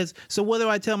 and he says, so what do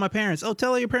I tell my parents? Oh,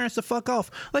 tell your parents to fuck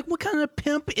off. Like, what kind of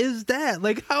pimp is that?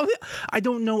 Like, how? I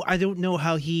don't know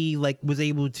how he, like, was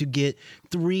able to get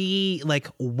 3, like,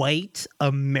 white,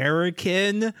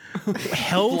 American,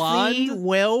 healthy,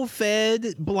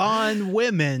 well-fed, blonde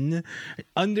women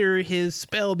under his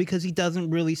spell, because he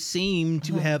doesn't really seem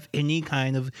to have any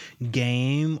kind of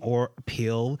game or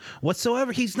appeal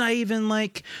whatsoever. He's not even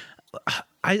like,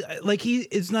 he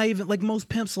is not even like most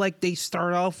pimps. Like, they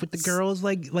start off with the girls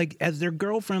like as their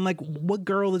girlfriend. Like, what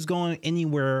girl is going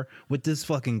anywhere with this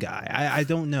fucking guy? I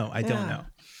don't know. I don't know.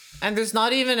 And there's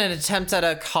not even an attempt at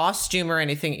a costume or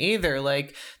anything either.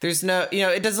 Like, there's no,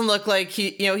 it doesn't look like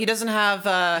he doesn't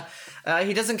have,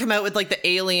 he doesn't come out with like the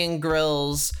alien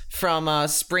grills from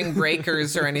Spring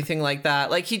Breakers or anything like that.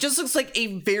 Like, he just looks like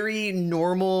a very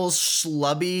normal,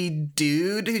 schlubby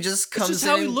dude who just comes in. This is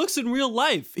how he looks in real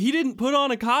life. He didn't put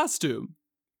on a costume.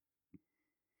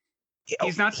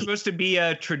 He's not supposed to be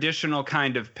a traditional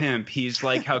kind of pimp. He's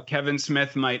like how Kevin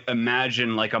Smith might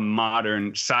imagine like a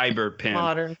modern cyber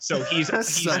pimp. So he's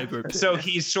Cyber pimp. so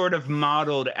he's sort of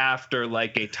modeled after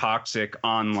like a toxic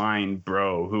online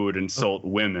bro who would insult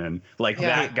women. Like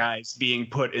that guy's being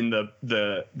put in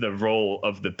the role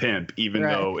of the pimp, even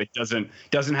though it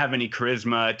doesn't have any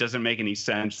charisma. It doesn't make any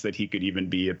sense that he could even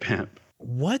be a pimp.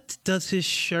 What does his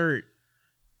shirt?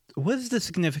 What is the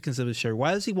significance of his shirt?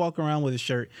 Why does he walk around with a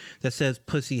shirt that says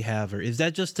 "Pussy Haver"? Is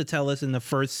that just to tell us in the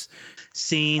first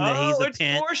scene that he's a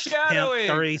pimp? Foreshadowing.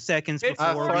 30 seconds It's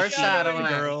before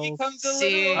foreshadowing. He becomes a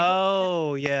See? little.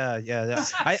 Oh yeah.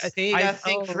 See, you gotta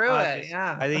think through it.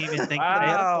 Yeah. I didn't even think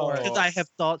Wow. because I have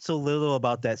thought so little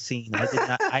about that scene. I did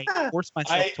not. I forced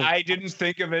myself to. I didn't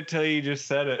think of it till you just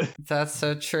said it. That's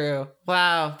so true.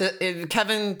 Wow.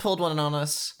 Kevin pulled one on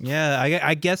us. Yeah,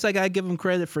 I guess I gotta give him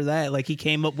credit for that. Like, he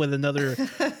came up with another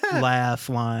laugh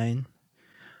line.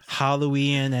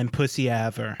 Halloween and Pussy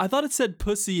Haver. I thought it said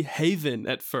Pussy Haven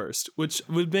at first, which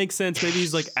would make sense. Maybe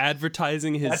he's like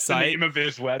advertising his That's site. the name of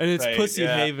his website. And it's Pussy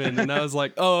yeah. Haven, and I was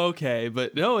like, oh, okay.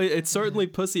 But no, it's certainly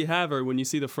Pussy Haver. When you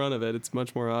see the front of it, it's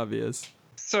much more obvious.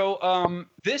 So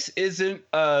this isn't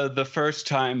the first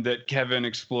time that Kevin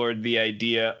explored the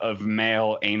idea of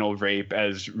male anal rape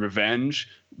as revenge,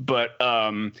 but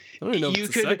I don't even know if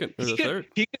it's the second or the third.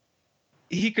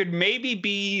 He could maybe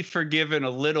be forgiven a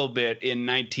little bit in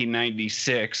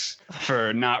 1996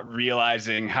 for not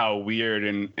realizing how weird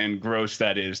and gross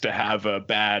that is to have a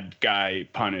bad guy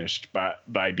punished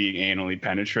by being anally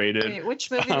penetrated. Wait, which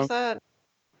movie was that?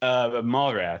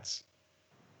 Mallrats.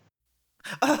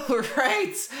 Oh,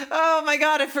 right. Oh my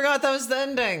God, I forgot that was the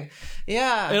ending.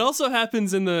 Yeah. It also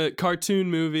happens in the cartoon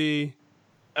movie.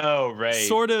 Oh, right.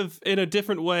 Sort of in a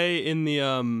different way in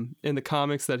the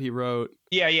comics that he wrote.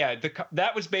 Yeah.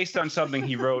 That was based on something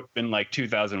he wrote in like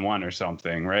 2001 or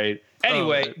something, right?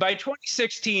 Anyway, right. by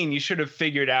 2016, you should have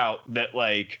figured out that,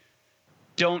 like,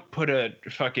 don't put a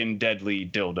fucking deadly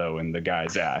dildo in the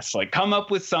guy's ass. Like, come up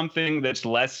with something that's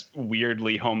less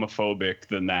weirdly homophobic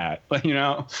than that, you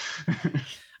know?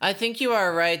 I think you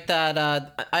are right that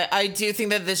I do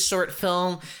think that this short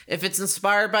film, if it's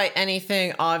inspired by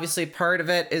anything, obviously part of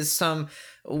it is some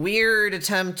weird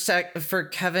attempt for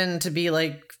Kevin to be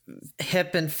like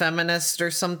hip and feminist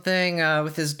or something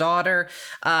with his daughter.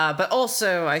 But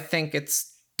also I think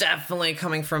it's definitely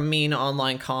coming from mean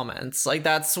online comments. Like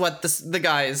that's what the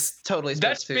guy is totally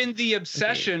supposed That's to been the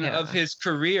obsession yeah. of his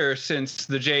career since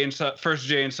the first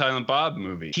Jay and Silent Bob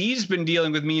movie. He's been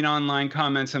dealing with mean online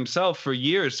comments himself for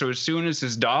years. So as soon as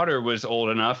his daughter was old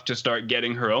enough to start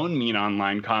getting her own mean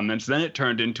online comments, then it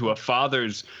turned into a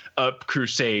father's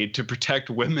crusade to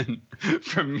protect women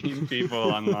from mean people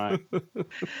online.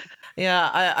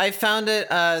 Yeah, I found it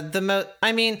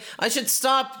I mean, I should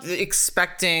stop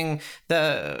expecting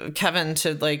the Kevin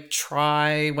to like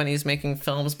try when he's making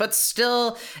films, but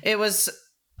still it was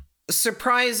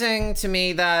surprising to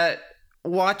me that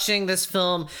watching this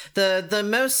film, the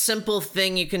most simple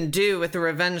thing you can do with a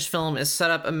revenge film is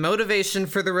set up a motivation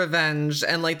for the revenge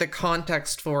and like the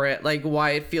context for it, like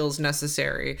why it feels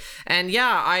necessary. And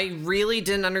yeah, I really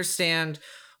didn't understand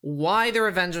why the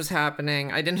revenge was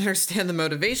happening. I didn't understand the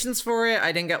motivations for it.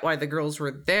 I didn't get why the girls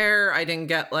were there. I didn't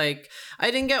get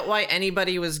why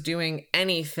anybody was doing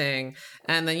anything.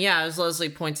 And then, yeah, as Leslie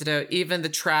pointed out, even the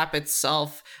trap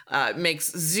itself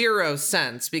makes zero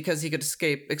sense because he could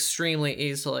escape extremely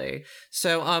easily.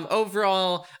 So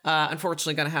overall,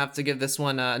 unfortunately, gonna have to give this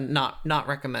one not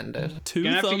recommended. You're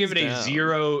gonna have to give it a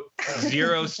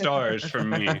zero stars from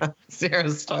me. 0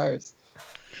 stars.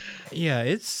 Yeah,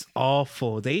 it's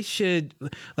awful. They should,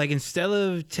 like, instead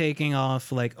of taking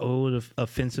off like old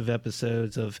offensive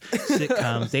episodes of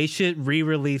sitcoms, they should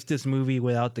re-release this movie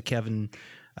without the Kevin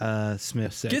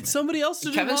Smith segment. Get somebody else to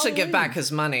do Kevin should give Halloween. back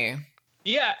his money.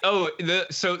 Yeah. Oh,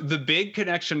 so the big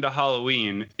connection to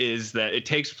Halloween is that it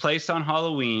takes place on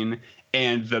Halloween,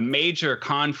 and the major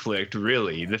conflict,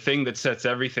 really, the thing that sets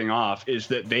everything off, is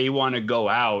that they want to go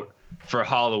out for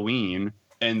Halloween,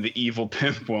 and the evil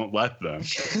pimp won't let them.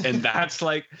 And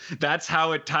that's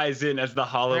how it ties in as the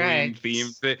Halloween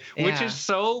theme, which is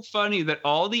so funny that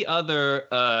all the other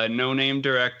no-name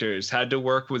directors had to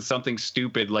work with something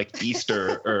stupid like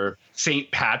Easter or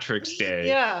St. Patrick's Day.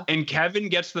 Yeah. And Kevin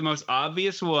gets the most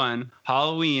obvious one,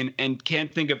 Halloween, and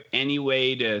can't think of any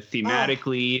way to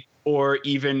thematically or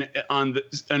even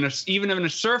even in a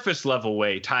surface level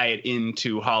way tie it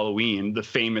into Halloween, the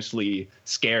famously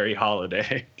scary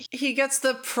holiday. He gets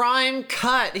the prime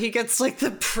cut. He gets like the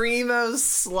primo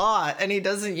slot, and he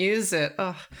doesn't use it.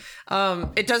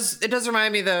 It does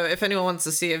remind me though, if anyone wants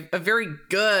to see a very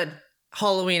good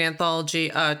Halloween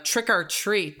anthology, Trick or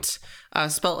Treat,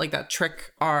 spelled like that,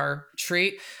 Trick or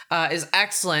Treat, is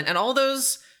excellent, and all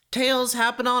those tales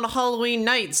happen on a Halloween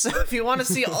night. So if you want to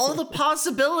see all the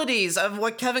possibilities of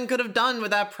what Kevin could have done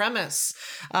with that premise,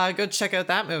 go check out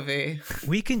that movie.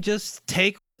 We can just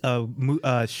take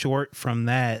a short from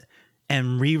that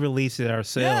and re-release it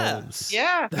ourselves.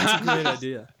 Yeah. That's a great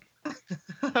idea.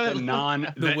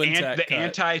 The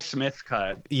anti-Smith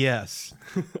cut. Yes.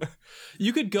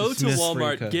 You could go to Smith's free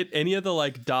Walmart, cut. get any of the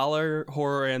like dollar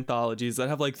horror anthologies that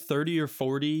have like 30 or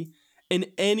 40, and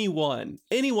any one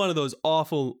of those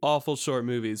awful short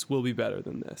movies will be better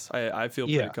than this. I feel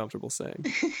pretty comfortable saying.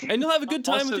 And you'll have a good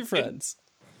time with your friends.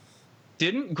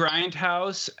 Didn't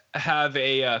Grindhouse have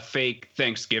a fake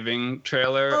Thanksgiving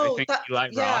trailer? I think Eli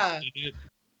Roth did it.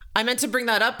 I meant to bring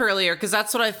that up earlier because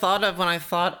that's what I thought of when I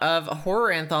thought of a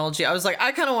horror anthology. I was like,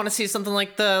 I kind of want to see something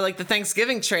like the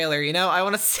Thanksgiving trailer, you know? I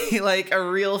want to see like a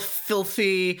real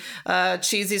filthy,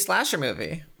 cheesy slasher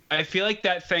movie. I feel like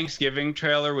that Thanksgiving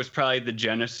trailer was probably the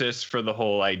genesis for the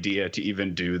whole idea to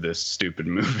even do this stupid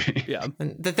movie. Yeah.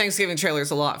 And the Thanksgiving trailer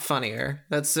is a lot funnier.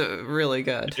 That's really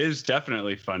good. It is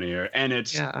definitely funnier. And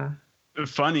it's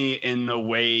funny in a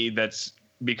way that's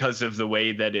because of the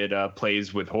way that it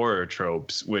plays with horror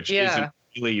tropes, which isn't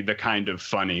really the kind of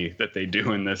funny that they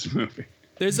do in this movie.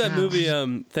 There's that movie,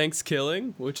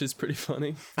 Thanksgiving, which is pretty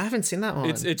funny. I haven't seen that one.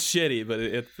 It's shitty,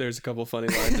 but there's a couple funny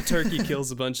lines. The turkey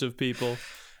kills a bunch of people.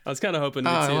 I was kind of hoping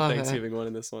we'd see a Thanksgiving one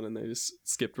in this one, and they just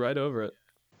skipped right over it.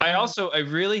 I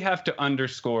really have to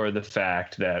underscore the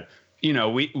fact that, you know,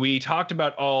 we talked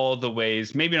about all the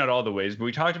ways, maybe not all the ways, but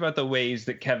we talked about the ways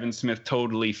that Kevin Smith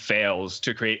totally fails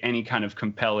to create any kind of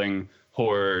compelling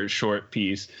horror short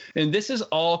piece. And this is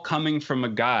all coming from a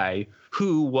guy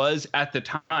who was at the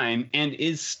time and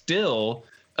is still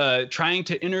trying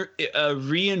to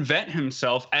reinvent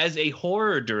himself as a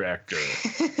horror director.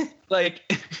 Like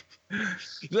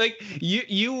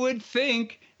you would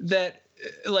think that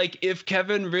like if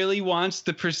Kevin really wants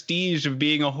the prestige of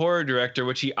being a horror director,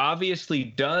 which he obviously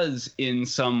does in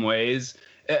some ways,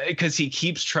 because he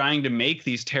keeps trying to make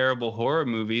these terrible horror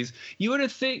movies, you would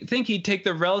have think he'd take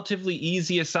the relatively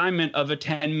easy assignment of a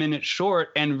 10-minute short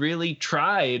and really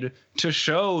tried to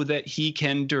show that he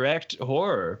can direct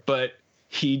horror, but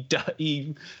he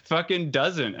fucking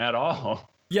doesn't at all.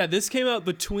 Yeah, this came out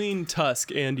between Tusk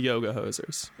and Yoga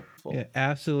Hosers. Yeah,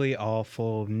 absolutely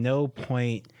awful. No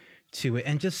point to it,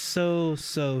 and just so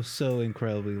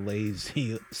incredibly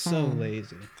lazy. So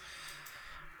lazy.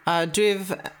 Do we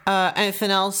have anything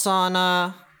else on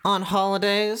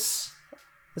holidays?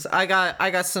 'Cause I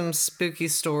got some spooky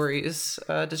stories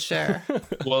to share.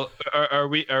 Well, are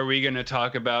we going to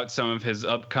talk about some of his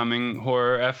upcoming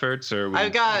horror efforts, or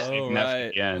I've got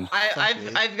the end?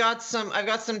 I've got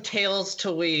some tales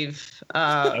to weave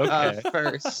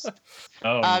first.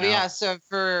 Oh, But yeah, so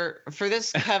for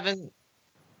this Kevin.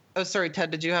 Oh, sorry,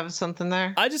 Ted. Did you have something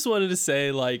there? I just wanted to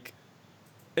say, like,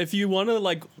 if you want to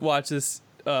like watch this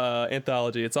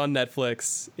anthology, it's on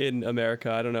Netflix in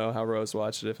America. I don't know how Rose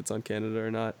watched it, if it's on Canada or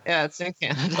not. Yeah, it's in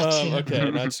Canada. Okay,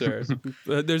 not sure.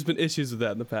 There's been issues with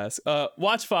that in the past.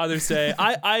 Watch Father's Day.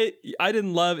 I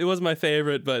didn't love it. Wasn't my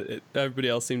favorite, but everybody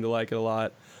else seemed to like it a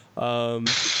lot.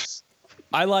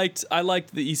 I liked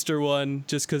the Easter one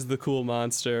just because the cool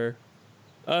monster.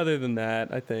 Other than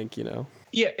that, I think, you know.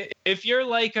 Yeah, if you're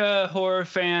like a horror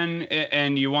fan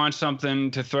and you want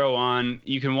something to throw on,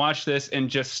 you can watch this and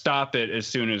just stop it as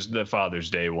soon as the Father's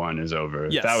Day one is over.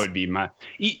 Yes. That would be my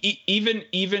even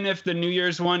if the New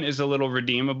Year's one is a little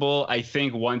redeemable, I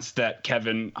think once that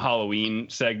Kevin Halloween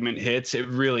segment hits, it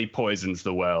really poisons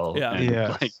the well. Yeah. And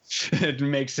like, it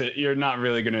makes it, you're not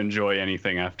really going to enjoy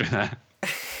anything after that.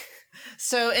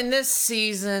 So in this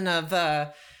season of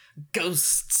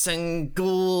ghosts and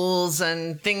ghouls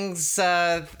and things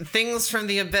from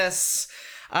the abyss,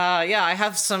 I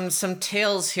have some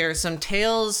tales here, some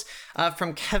tales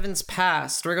from Kevin's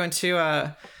past. We're going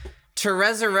to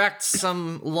resurrect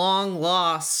some long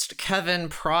lost Kevin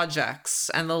projects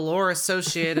and the lore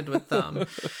associated with them,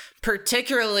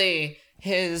 particularly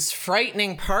his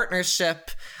frightening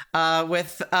partnership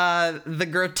with the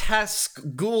grotesque,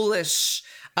 ghoulish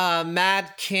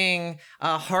Mad King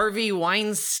Harvey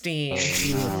Weinstein.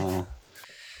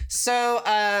 So,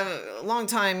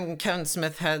 longtime Kevin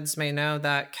Smith heads may know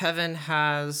that Kevin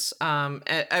has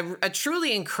a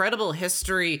truly incredible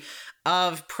history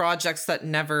of projects that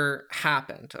never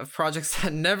happened, of projects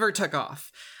that never took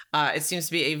off. It seems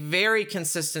to be a very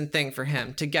consistent thing for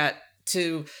him to get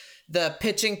to the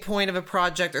pitching point of a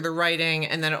project or the writing,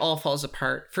 and then it all falls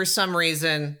apart. For some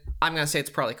reason, I'm going to say it's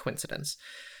probably coincidence.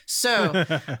 So,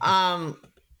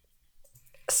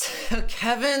 so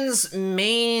Kevin's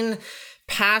main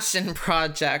passion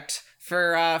project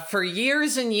for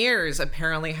years and years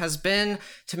apparently has been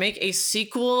to make a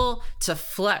sequel to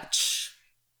Fletch.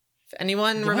 If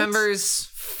anyone remembers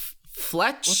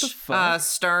Fletch, what the fuck?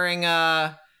 Starring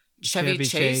Chevy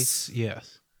Chase.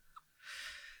 Yes.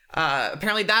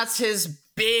 Apparently that's his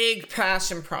big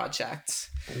passion project.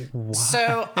 Why?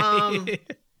 So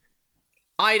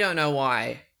I don't know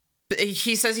why.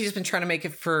 He says he's been trying to make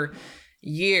it for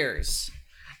years.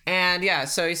 And yeah,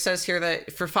 so he says here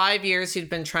that for 5 years he'd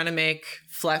been trying to make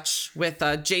Fletch with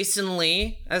Jason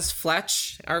Lee as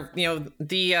Fletch, or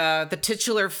the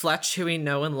titular Fletch who we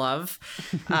know and love.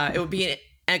 It would be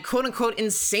a quote unquote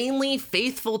insanely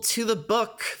faithful to the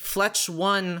book Fletch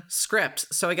 1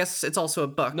 script. So I guess it's also a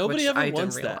book. Nobody which ever I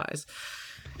wants didn't realize.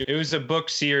 It was a book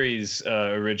series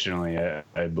originally,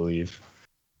 I believe.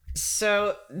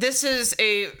 So this is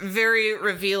a very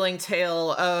revealing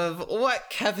tale of what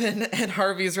Kevin and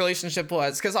Harvey's relationship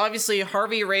was, because obviously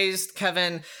Harvey raised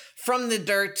Kevin from the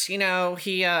dirt. You know,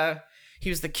 he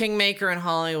was the kingmaker in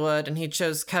Hollywood, and he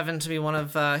chose Kevin to be one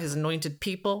of his anointed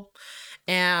people.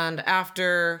 And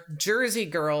after Jersey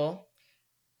Girl,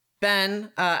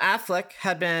 Ben Affleck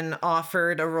had been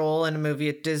offered a role in a movie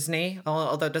at Disney,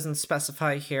 although it doesn't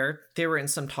specify here. They were in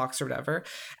some talks or whatever,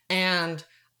 and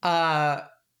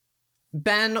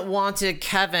Ben wanted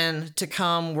Kevin to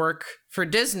come work for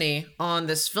Disney on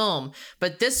this film,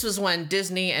 but this was when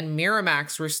Disney and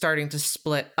Miramax were starting to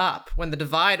split up, when the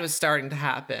divide was starting to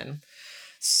happen.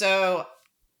 So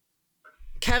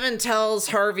Kevin tells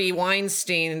Harvey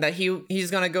Weinstein that he's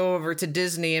going to go over to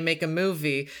Disney and make a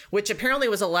movie, which apparently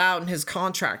was allowed in his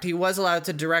contract. He was allowed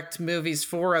to direct movies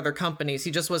for other companies.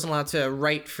 He just wasn't allowed to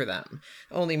write for them,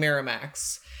 only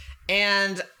Miramax.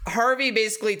 And Harvey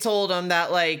basically told him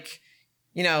that, like,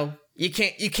 you know, you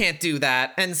can't do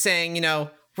that, and saying, you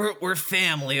know, we're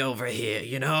family over here,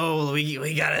 you know,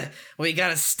 we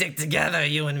gotta stick together,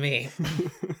 you and me.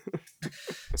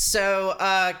 So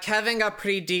Kevin got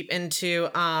pretty deep into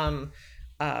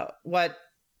what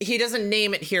he doesn't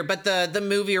name it here, but the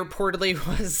movie reportedly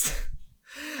was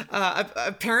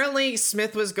apparently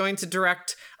Smith was going to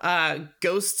direct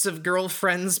Ghosts of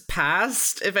Girlfriends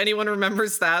Past, if anyone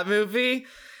remembers that movie.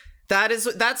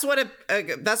 That's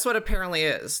what apparently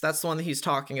is. That's the one that he's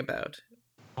talking about.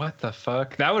 What the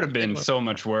fuck? That would have been so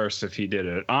much worse if he did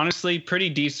it. Honestly, pretty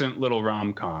decent little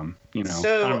rom-com. You know,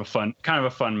 kind of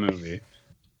a fun movie.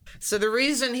 So the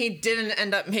reason he didn't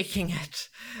end up making it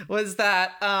was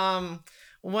that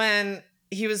when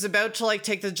he was about to like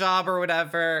take the job or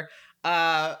whatever,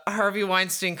 Harvey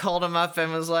Weinstein called him up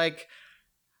and was like,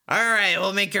 "All right,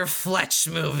 we'll make your Fletch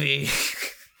movie."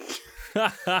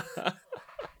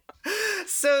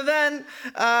 So then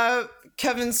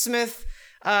Kevin Smith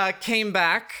came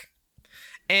back,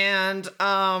 and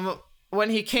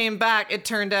when he came back, it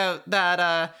turned out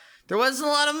that there wasn't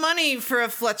a lot of money for a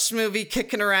Fletch movie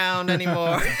kicking around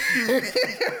anymore.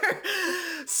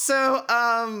 So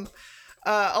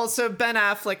also Ben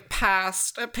Affleck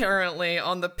passed apparently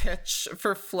on the pitch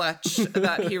for Fletch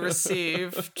that he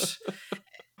received.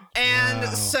 And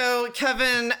so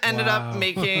Kevin ended up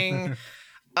making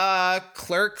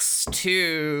Clerks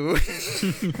 2.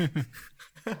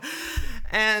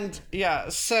 And yeah,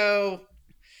 so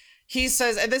he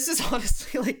says, and this is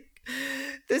honestly like,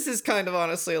 this is kind of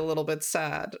honestly a little bit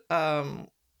sad.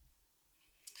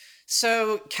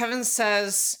 So Kevin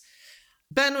says,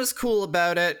 Ben was cool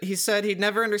about it. He said he'd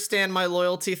never understand my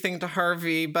loyalty thing to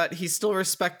Harvey, but he still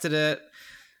respected it.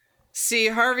 See,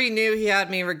 Harvey knew he had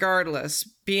me regardless.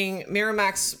 Being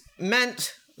Miramax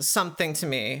meant something to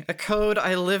me, a code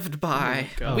I lived by.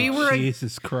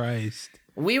 Jesus Christ.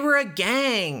 We were a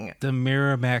gang. The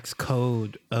Miramax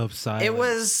code of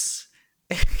silence.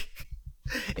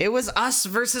 It was us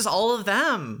versus all of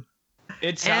them.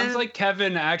 It sounds like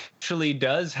Kevin actually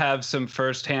does have some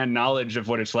firsthand knowledge of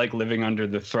what it's like living under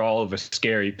the thrall of a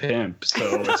scary pimp.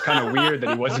 So it's kind of weird that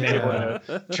he wasn't able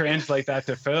to translate that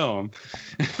to film.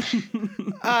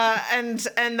 And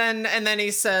then he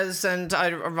says, and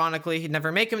ironically, he'd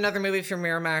never make another movie for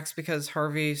Miramax because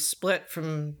Harvey split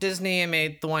from Disney and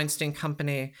made the Weinstein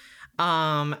Company.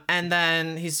 And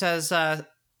then he says,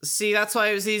 see, that's why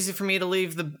it was easy for me to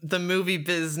leave the movie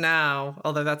biz now,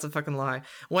 although that's a fucking lie.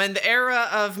 When the era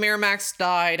of Miramax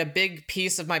died, a big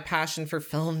piece of my passion for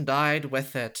film died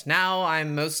with it. Now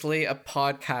I'm mostly a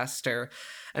podcaster.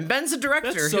 And Ben's a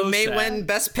director who may win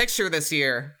Best Picture this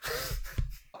year.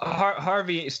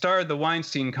 Harvey started the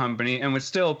Weinstein Company and was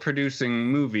still producing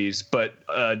movies, but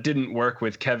didn't work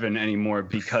with Kevin anymore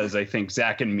because I think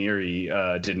Zack and Miri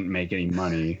didn't make any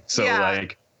money. So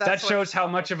that shows how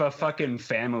much of a fucking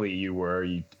family you were,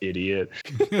 you idiot.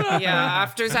 Yeah,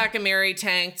 after Zack and Miri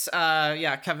tanked,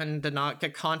 Kevin did not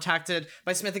get contacted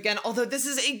by Smith again. Although this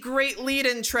is a great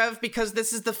lead-in, Trev, because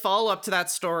this is the follow-up to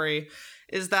that story.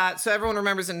 Is that, so everyone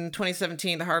remembers in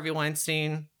 2017, the Harvey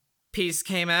Weinstein piece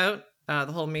came out,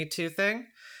 the whole Me Too thing.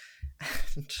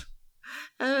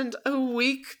 And a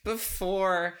week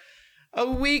before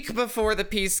the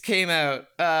piece came out,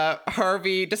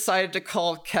 Harvey decided to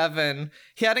call Kevin.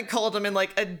 He hadn't called him in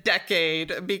like a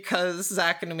decade because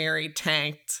Zack and Miri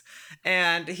tanked.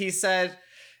 And he said,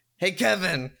 "Hey,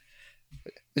 Kevin,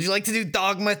 would you like to do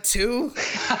Dogma 2?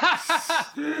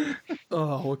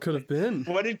 Oh, what could have been?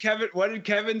 What did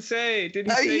Kevin say? Did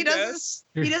he say yes?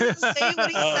 He doesn't say what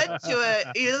he said to it.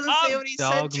 He doesn't say what he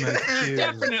said to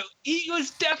it. He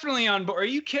was definitely on board. Are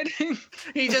you kidding?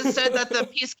 He just said that the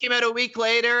piece came out a week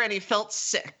later and he felt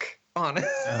sick on it.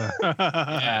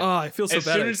 Oh, I feel so bad.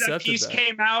 As soon as that piece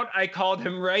came out, I called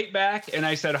him right back and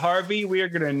I said, Harvey, we are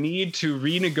going to need to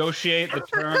renegotiate the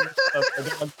terms of the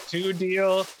Dogma 2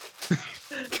 deal.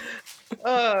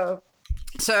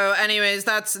 So anyways,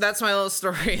 that's my little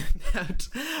story about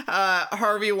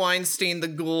Harvey Weinstein the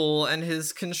Ghoul and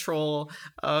his control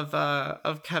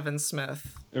of Kevin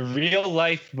Smith. A real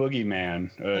life boogeyman,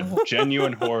 a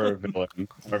genuine horror villain,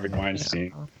 Harvey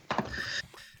Weinstein.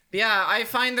 Yeah, I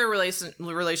find their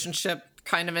relationship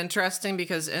kind of interesting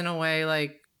because in a way,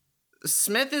 like,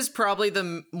 Smith is probably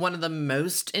one of the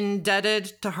most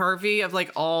indebted to Harvey of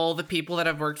like all the people that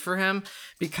have worked for him,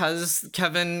 because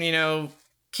Kevin,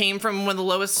 came from one of the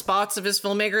lowest spots of his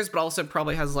filmmakers, but also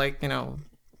probably has like,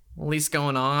 least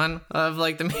going on of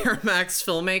like the Miramax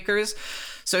filmmakers.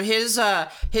 So his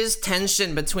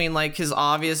tension between like his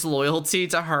obvious loyalty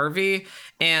to Harvey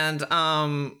and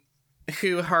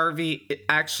who Harvey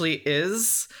actually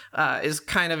is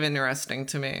kind of interesting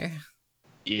to me.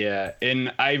 Yeah,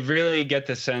 and I really get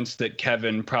the sense that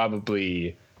Kevin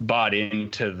probably bought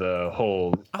into the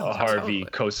whole Harvey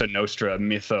Cosa Nostra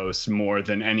mythos more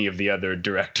than any of the other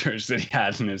directors that he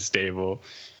had in his stable.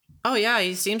 Oh yeah,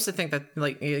 he seems to think that,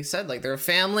 like you said, like they're a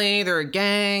family, they're a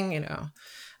gang,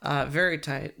 very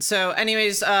tight. So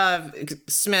anyways,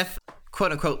 Smith,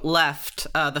 quote unquote, left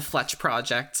the Fletch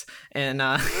Project in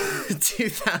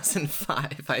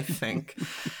 2005, I think.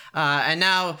 And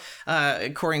now,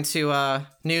 according to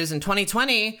news in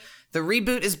 2020,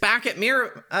 reboot is back at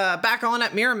back on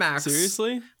at Miramax.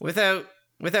 Seriously? Without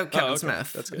Kevin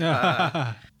Smith. That's good.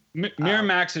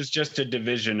 Miramax is just a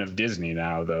division of Disney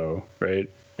now, though, right?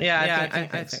 Yeah, I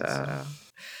think so.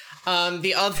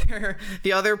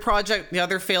 The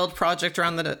other failed project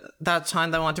around that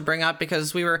time that I want to bring up,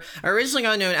 because we were originally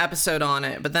going to do an episode on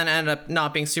it, but then it ended up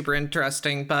not being super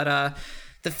interesting. But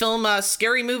the film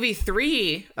Scary Movie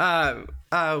 3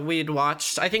 we'd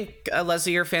watched. I think,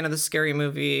 Leslie, you're a fan of the Scary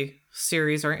Movie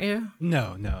series, aren't you?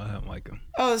 No, I don't like them.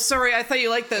 Oh, sorry, I thought you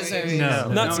liked those movies.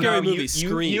 Not Scary Movie,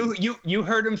 Scream. You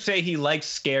heard him say he likes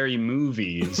scary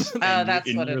movies.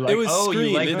 That's what it was. It was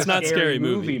Scream. It's not Scary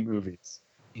movies.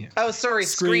 Yeah. Oh, sorry,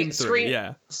 Scream 3.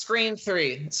 Yeah. Scream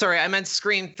 3. Sorry, I meant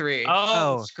Scream 3.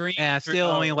 Scream. And I still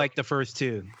only like the first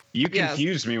two. You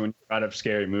confused me when you brought up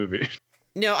Scary Movie.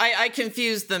 No, I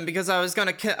confused them because I was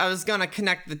gonna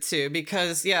connect the two,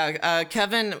 because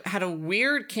Kevin had a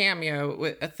weird cameo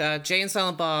with Jay and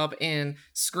Silent Bob in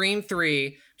Scream 3,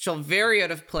 which felt very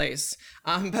out of place.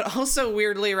 But also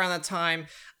weirdly around that time,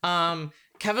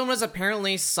 Kevin was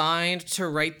apparently signed to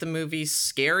write the movie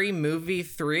Scary Movie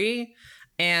 3,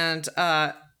 and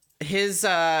but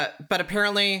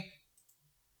apparently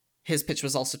his pitch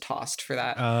was also tossed for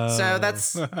that. So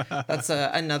that's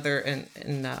another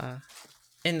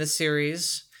in the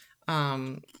series.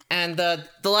 And the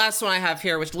last one I have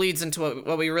here, which leads into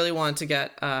what we really wanted to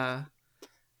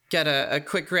get a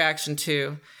quick reaction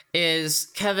to, is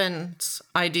Kevin's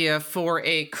idea for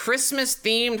a Christmas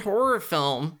themed horror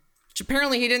film, which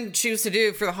apparently he didn't choose to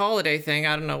do for the holiday thing.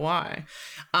 I don't know why.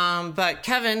 But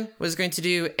Kevin was going to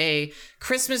do a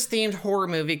Christmas themed horror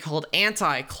movie called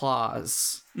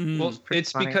Anti-Claus. Well,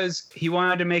 it's funny. Because he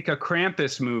wanted to make a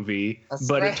Krampus movie,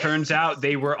 but right. it turns out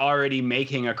they were already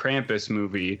making a Krampus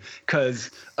movie,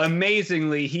 because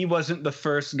amazingly, he wasn't the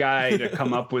first guy to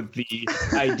come up with the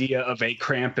idea of a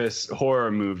Krampus horror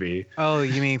movie. Oh,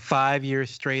 you mean 5 years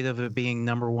straight of it being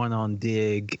 #1 on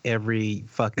Dig every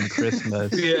fucking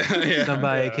Christmas?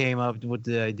 Somebody came up with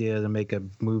the idea to make a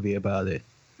movie about it.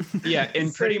 Yeah,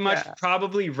 and pretty much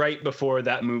probably right before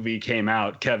that movie came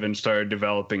out, Kevin started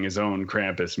developing his own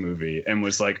Krampus movie and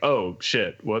was like, oh,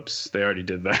 shit, whoops, they already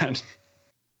did that.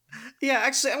 Yeah,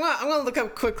 actually, I'm gonna look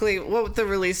up quickly what the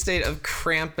release date of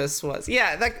Krampus was.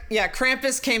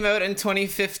 Krampus came out in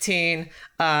 2015,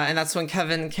 and that's when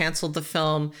Kevin canceled the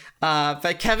film.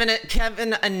 But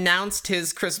Kevin announced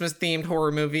his Christmas-themed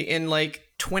horror movie in,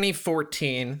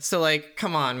 2014. So,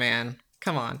 come on, man.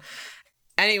 Come on.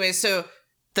 Anyway, so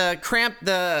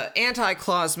the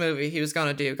Anti-Claus movie he was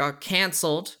gonna do got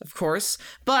canceled, of course,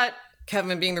 but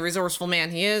Kevin, being the resourceful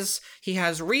man he is, he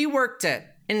has reworked it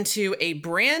into a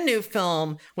brand new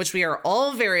film, which we are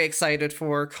all very excited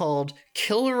for, called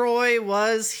Kilroy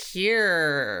Was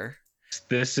Here.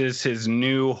 This is his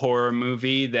new horror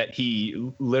movie that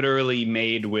he literally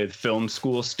made with film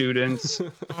school students,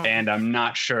 and I'm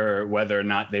not sure whether or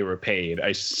not they were paid.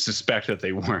 I suspect that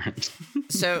they weren't.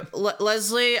 So,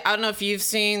 Leslie, I don't know if you've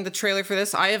seen the trailer for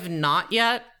this. I have not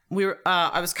yet.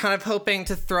 I was kind of hoping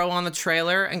to throw on the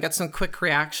trailer and get some quick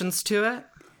reactions to it.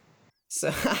 So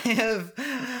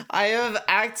I have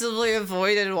actively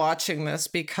avoided watching this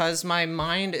because my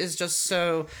mind is just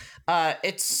so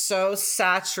it's so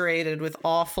saturated with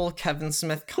awful Kevin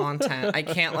Smith content. I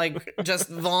can't just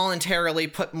voluntarily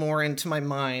put more into my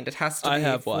mind. It has to be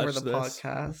for the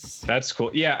podcast. That's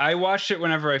cool. Yeah, I watched it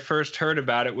whenever I first heard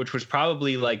about it, which was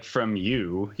probably from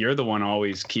you. You're the one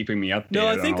always keeping me updated. No,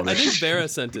 I think Vera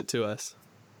sent it to us.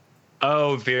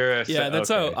 Oh, Vera. Yeah, that's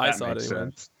how I saw it anyway.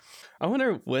 Sense. I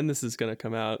wonder when this is going to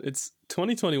come out. It's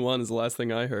 2021 is the last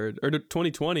thing I heard. Or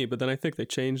 2020, but then I think they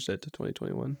changed it to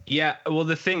 2021. Yeah, well,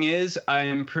 the thing is, I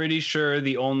am pretty sure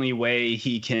the only way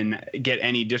he can get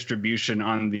any distribution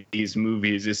on these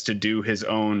movies is to do his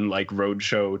own,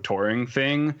 roadshow touring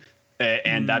thing.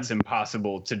 And that's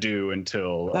impossible to do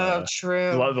until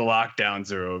true. The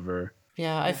lockdowns are over.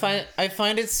 Yeah, I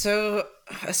find it so,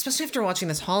 especially after watching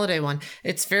this holiday one,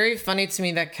 it's very funny to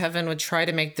me that Kevin would try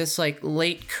to make this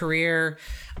late career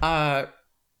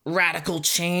radical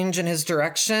change in his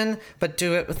direction, but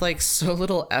do it with so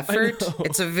little effort.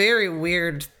 It's a very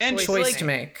weird choice to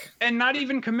make. And not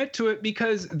even commit to it,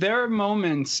 because there are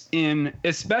moments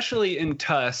especially in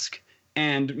Tusk,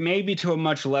 and maybe to a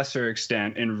much lesser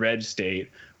extent in Red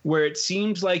State, where it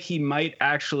seems like he might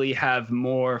actually have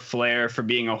more flair for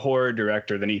being a horror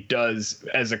director than he does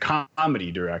as a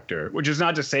comedy director, which is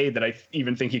not to say that I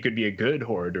even think he could be a good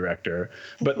horror director.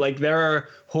 But there are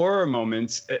horror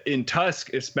moments in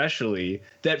Tusk especially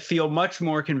that feel much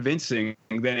more convincing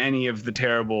than any of the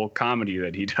terrible comedy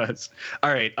that he does.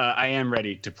 All right, I am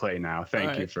ready to play now.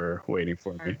 Thank you for waiting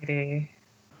for me.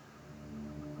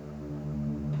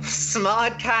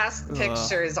 Smodcast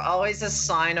pictures, always a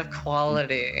sign of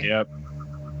quality. Yep.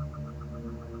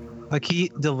 Like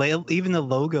even the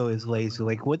logo is lazy.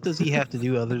 Like, what does he have to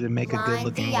do other than make a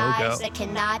good-looking Blind the logo? eyes that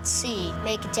cannot see,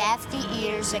 make deaf the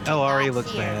ears that Oh, cannot Ari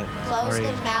looks hear, bad. close Ari.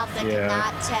 the mouth that Yeah.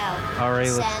 cannot tell, Ari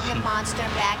looks send the cheap. monster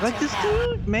back Like, to this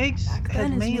hell. dude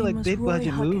has made like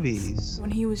big-budget movies.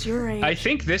 When he was your age. I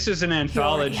think this is an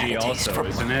anthology also,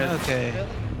 isn't it? Okay.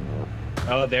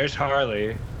 Oh, there's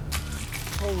Harley.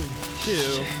 Holy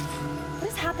shit. What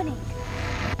is happening?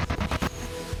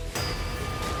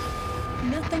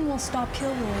 Nothing will stop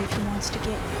Kilroy if he wants to get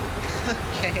you.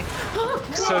 Okay.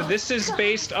 So this is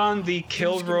based on the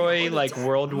Kilroy, like,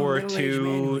 World War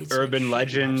II urban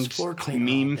legend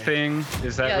meme thing.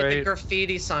 Is that Yeah, like a right?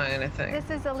 graffiti sign, I think.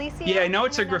 This is Alicia. Yeah, I know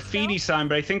it's a graffiti sign,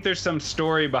 but I think there's some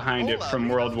story behind it from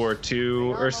World War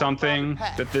II or something.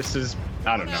 That this is,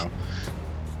 I don't know.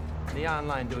 The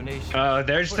online donation.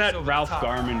 There's that Ralph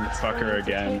Garman fucker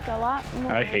again. Take a lot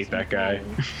more I hate that guy.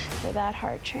 for that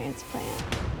heart transplant.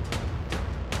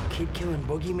 Keep killing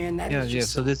boogeyman. That is Yeah.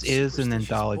 just So this is an superstitious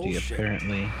anthology, bullshit.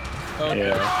 apparently.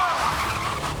 Yeah.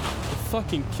 The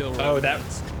fucking Kilroy. Oh, that.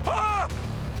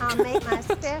 I'll make my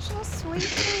special sweet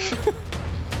tea.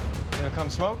 Gonna come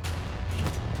smoke?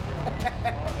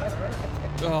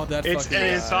 Oh, that It's fucking an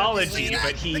guy. anthology,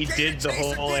 but he did the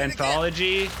whole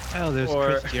anthology. Oh, there's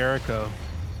Or- Chris Jericho.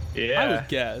 I Yeah. would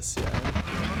guess, yeah.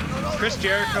 Chris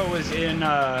Jericho was in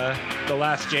the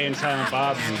last Jay and Silent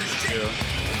Bob movie too.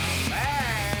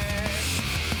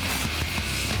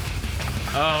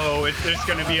 Oh, there's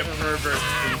gonna be a pervert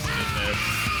priest in this.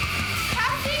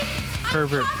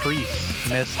 Pervert priest.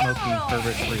 Meth smoking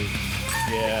pervert priest.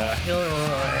 Yeah.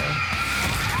 Kilroy.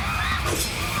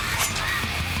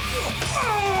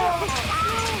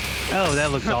 Oh,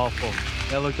 that looked awful.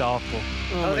 That looked awful.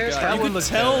 Oh, my there's God. that You one could looks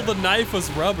tell better. the knife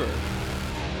was rubber.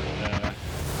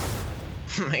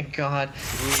 Oh my god.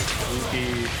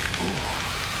 Spooky.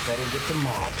 Better get the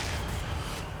mob.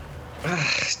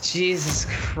 Jesus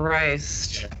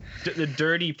Christ. The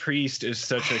dirty priest is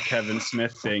such a Kevin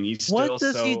Smith thing. He's What still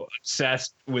does so he-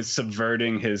 obsessed with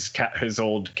subverting his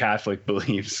old Catholic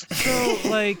beliefs. So,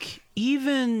 like,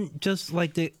 even just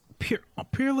like the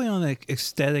purely on an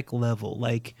aesthetic level,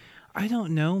 like, I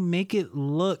don't know, make it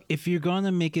look, if you're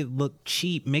gonna make it look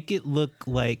cheap, make it look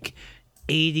like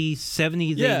 80s,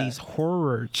 70s, Yeah. 80s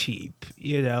horror cheap,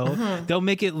 you know? Don't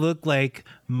make it look like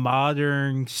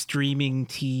modern streaming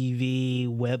TV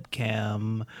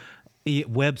webcam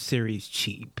web series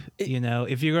cheap, you know?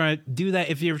 If you're gonna do that,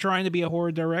 if you're trying to be a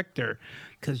horror director,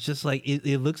 because just like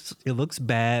it looks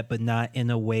bad, but not in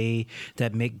a way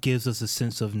that gives us a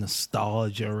sense of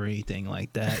nostalgia or anything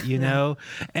like that, you know.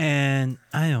 And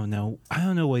I don't know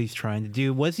what he's trying to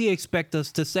do. What does he expect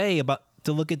us to say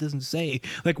to look at this and say,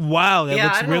 like, wow, that Yeah, I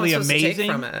looks don't know really what's supposed to take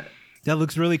amazing. from it. That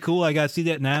looks really cool. I gotta see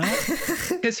that now.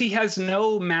 Because he has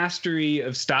no mastery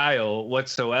of style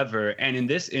whatsoever. And in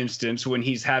this instance, when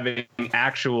he's having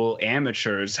actual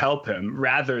amateurs help him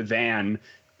rather than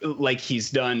like he's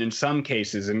done in some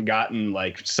cases and gotten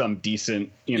like some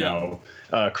decent,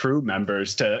 crew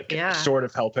members to sort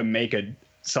of help him make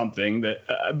something that,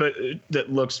 but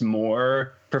that looks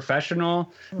more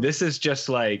professional. This is just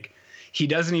like, he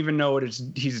doesn't even know what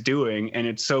he's doing, and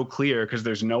it's so clear because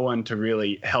there's no one to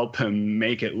really help him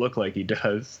make it look like he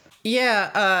does.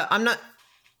 Yeah, I'm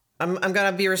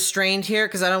gonna be restrained here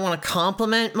because I don't want to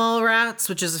compliment Mallrats,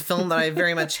 which is a film that I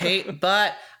very much hate.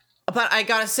 But I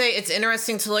gotta say, it's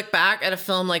interesting to look back at a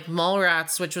film like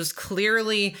Mallrats, which was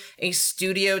clearly a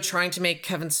studio trying to make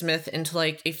Kevin Smith into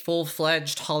like a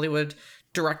full-fledged Hollywood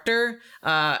director,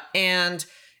 and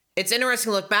it's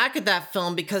interesting to look back at that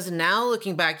film because now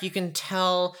looking back, you can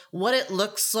tell what it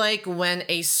looks like when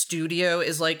a studio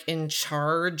is like in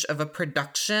charge of a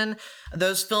production.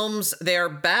 Those films, they are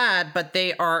bad, but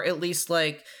they are at least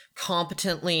like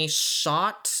competently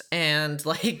shot and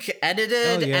like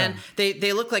edited, and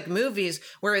they look like movies.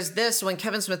 Whereas this, when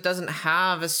Kevin Smith doesn't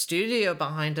have a studio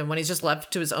behind him, when he's just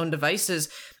left to his own devices,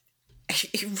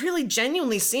 it really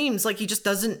genuinely seems like he just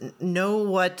doesn't know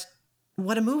what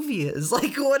a movie is,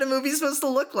 like what a movie's supposed to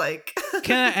look like.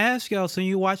 Can I ask y'all, so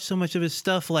you watch so much of his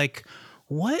stuff, like,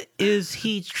 what is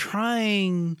he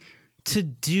trying to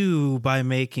do by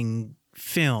making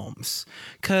films?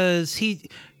 That's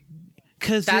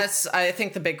I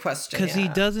think the big question. Because he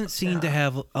doesn't seem to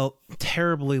have a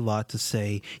terribly lot to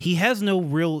say. He has no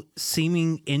real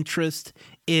seeming interest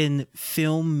in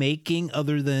filmmaking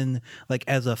other than like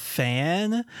as a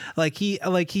fan. Like he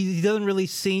doesn't really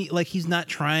see, like he's not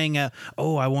trying out,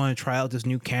 oh, I want to try out this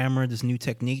new camera, this new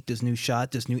technique, this new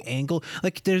shot, this new angle.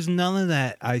 Like there's none of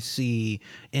that I see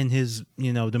in his,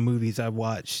 you know, the movies I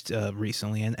watched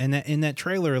recently, and in that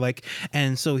trailer, like,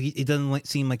 and so it doesn't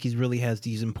seem like he really has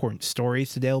these important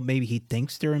stories to tell. Maybe he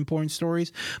thinks they're important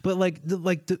stories, but like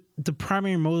the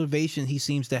primary motivation he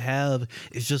seems to have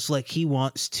is just like he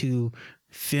wants to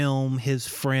film his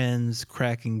friends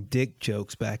cracking dick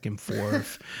jokes back and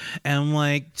forth and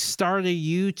like start a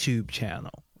YouTube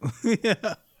channel.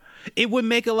 Yeah, it would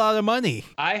make a lot of money.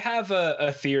 I have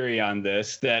a theory on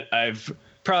this that I've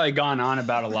probably gone on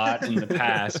about a lot in the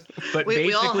past, but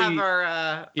we all have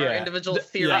our individual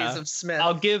theories of Smith.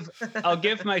 I'll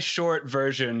give my short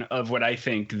version of what I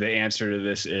think the answer to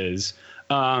this is.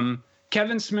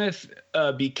 Kevin Smith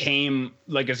became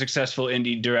like a successful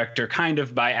indie director kind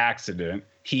of by accident.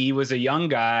 He was a young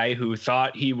guy who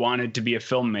thought he wanted to be a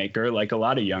filmmaker, like a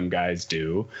lot of young guys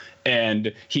do.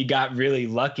 And he got really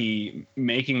lucky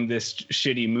making this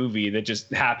shitty movie that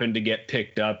just happened to get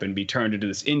picked up and be turned into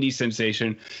this indie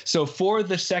sensation. So for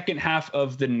the second half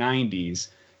of the 90s,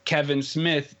 Kevin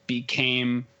Smith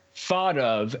became thought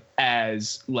of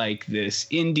as like this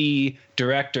indie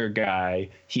director guy.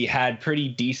 He had pretty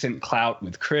decent clout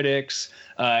with critics.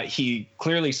 He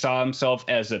clearly saw himself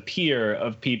as a peer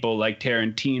of people like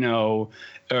Tarantino,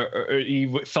 or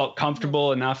he felt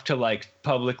comfortable enough to like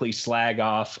publicly slag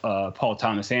off Paul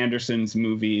Thomas Anderson's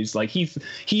movies. Like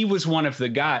he was one of the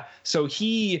guys. So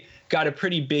he got a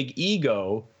pretty big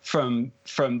ego from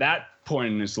that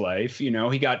point in his life. You know,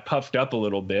 he got puffed up a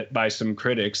little bit by some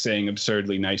critics saying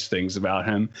absurdly nice things about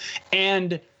him.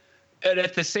 And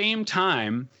at the same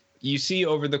time, you see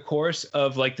over the course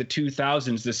of like the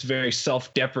 2000s, this very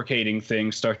self-deprecating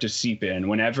thing start to seep in.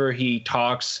 Whenever he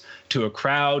talks to a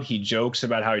crowd, he jokes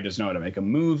about how he doesn't know how to make a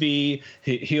movie.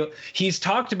 He's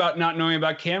talked about not knowing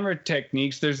about camera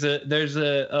techniques. There's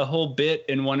a whole bit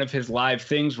in one of his live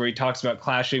things where he talks about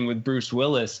clashing with Bruce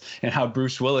Willis and how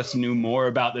Bruce Willis knew more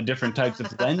about the different types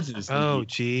of lenses. Oh,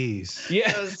 geez.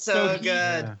 Yeah, that was so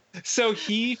good.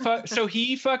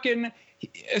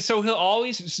 So he'll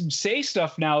always say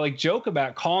stuff now, like joke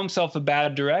about, call himself a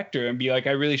bad director and be like,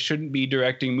 I really shouldn't be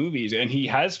directing movies. And he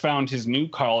has found his new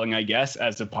calling, I guess,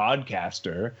 as a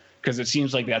podcaster, because it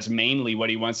seems like that's mainly what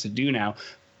he wants to do now.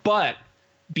 But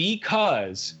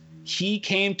because he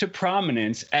came to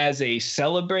prominence as a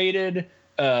celebrated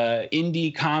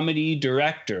indie comedy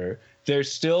director,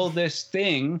 there's still this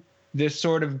thing, this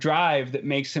sort of drive that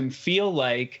makes him feel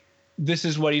like this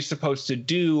is what he's supposed to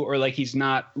do, or like he's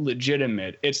not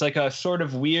legitimate. It's like a sort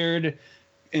of weird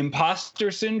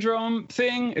imposter syndrome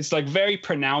thing. It's like very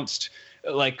pronounced,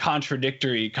 like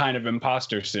contradictory kind of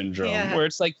imposter syndrome, where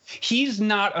it's like he's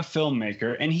not a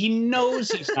filmmaker and he knows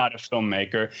he's not a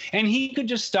filmmaker, and he could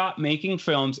just stop making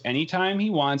films anytime he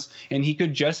wants, and he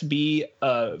could just be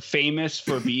famous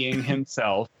for being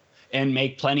himself and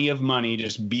make plenty of money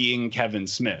just being Kevin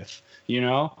Smith, you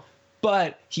know?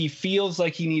 But he feels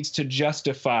like he needs to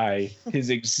justify his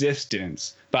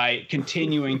existence by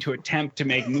continuing to attempt to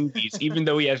make movies, even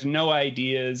though he has no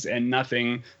ideas and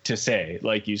nothing to say.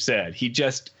 Like you said, he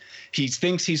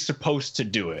thinks he's supposed to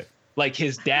do it. Like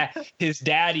his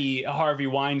daddy, Harvey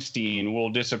Weinstein, will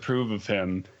disapprove of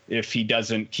him if he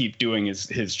doesn't keep doing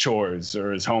his chores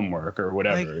or his homework or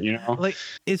whatever, you know? Like,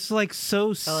 it's like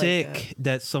so sick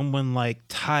that someone like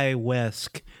Ty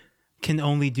West can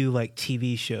only do like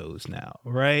TV shows now,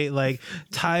 right? Like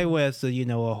Ty West, you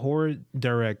know, a horror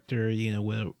director, you know,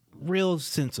 with a real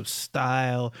sense of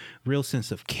style, real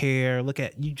sense of care. Look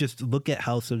at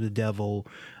House of the Devil,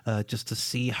 just to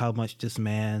see how much this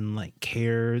man like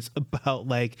cares about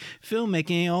like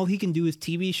filmmaking. All he can do is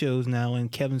TV shows now,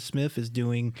 and Kevin Smith is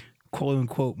doing quote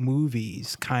unquote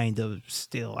movies, kind of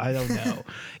still. I don't know.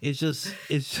 It just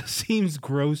seems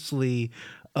grossly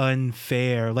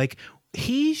unfair. Like,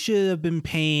 he should have been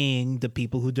paying the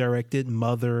people who directed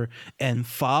Mother and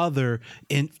Father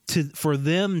for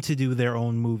them to do their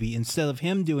own movie instead of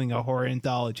him doing a horror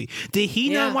anthology. Did he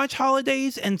not watch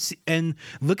Holidays and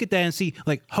look at that and see,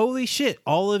 like, holy shit,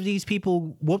 all of these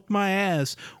people whooped my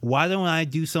ass. Why don't I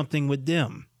do something with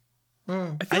them?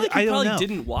 I feel like he probably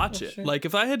didn't watch it. Like,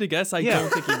 if I had to guess, I don't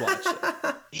think he watched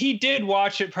it. He did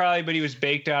watch it probably, but he was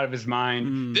baked out of his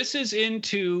mind. This is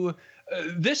into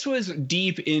this was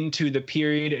deep into the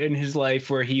period in his life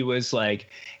where he was like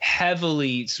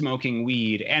heavily smoking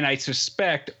weed, and I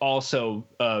suspect also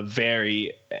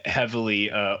very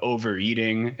heavily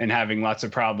overeating and having lots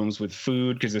of problems with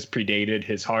food because this predated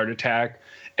his heart attack.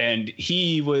 And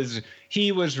he was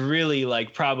really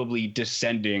like probably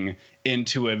descending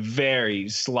into a very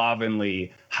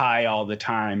slovenly, high all the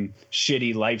time,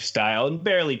 shitty lifestyle and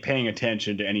barely paying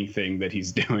attention to anything that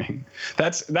he's doing.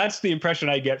 That's the impression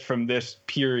I get from this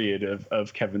period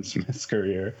of Kevin Smith's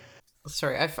career.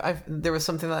 Sorry, there was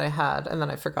something that I had and then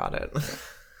I forgot it.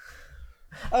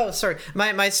 Oh, sorry.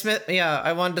 My Smith. Yeah,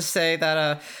 I wanted to say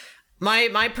that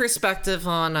my perspective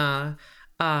on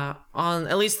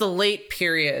at least the late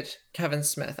period Kevin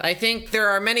Smith. I think there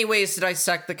are many ways to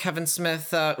dissect the Kevin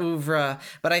Smith oeuvre,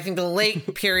 but I think the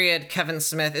late period Kevin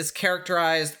Smith is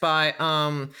characterized by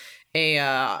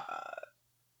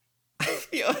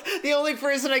the only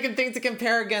person I can think to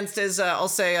compare against is I'll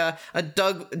say a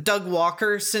Doug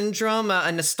Walker syndrome,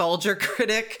 a nostalgia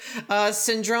critic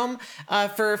syndrome.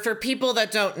 For people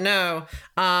that don't know,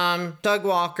 Doug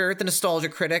Walker, the nostalgia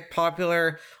critic,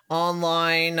 popular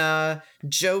online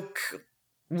joke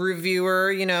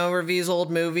reviewer, reviews old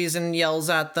movies and yells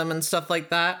at them and stuff like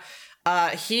that.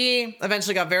 He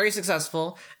eventually got very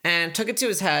successful and took it to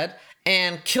his head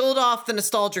and killed off the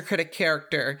nostalgia critic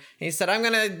character. He said, I'm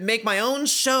going to make my own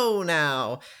show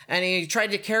now. And he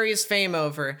tried to carry his fame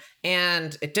over,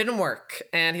 and it didn't work.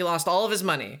 And he lost all of his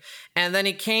money. And then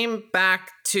he came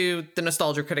back to the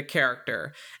nostalgia critic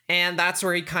character. And that's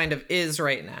where he kind of is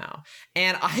right now.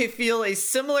 And I feel a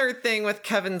similar thing with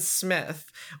Kevin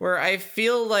Smith, where I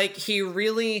feel like he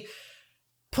really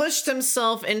pushed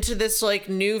himself into this like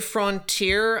new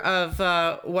frontier of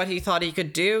what he thought he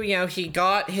could do. He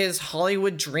got his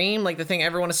Hollywood dream, like the thing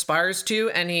everyone aspires to,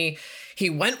 and he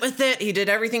went with it. He did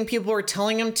everything people were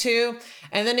telling him to,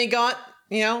 and then he got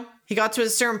to a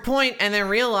certain point and then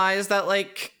realized that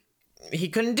like he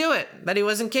couldn't do it, that he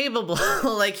wasn't capable,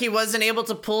 like he wasn't able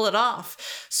to pull it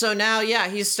off. So now,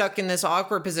 he's stuck in this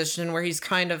awkward position where he's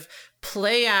kind of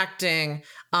play acting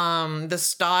the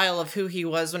style of who he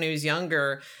was when he was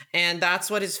younger, and that's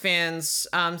what his fans,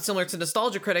 similar to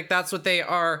Nostalgia Critic, that's what they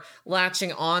are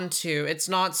latching onto. It's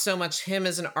not so much him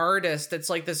as an artist,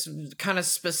 it's like this kind of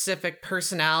specific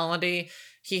personality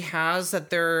he has that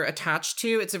they're attached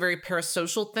to. It's a very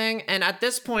parasocial thing, and at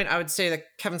this point I would say that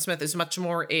Kevin Smith is much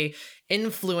more a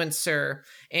influencer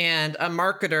and a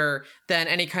marketer than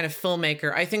any kind of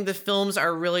filmmaker. I think the films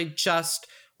are really just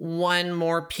one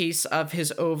more piece of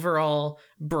his overall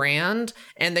brand,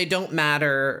 and they don't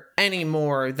matter any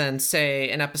more than,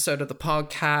 say, an episode of the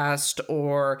podcast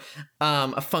or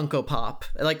a Funko Pop.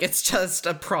 Like, it's just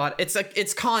a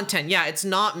it's content. Yeah, it's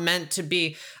not meant to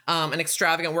be an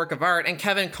extravagant work of art. And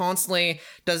Kevin constantly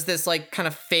does this like kind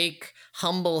of fake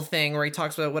humble thing where he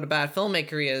talks about what a bad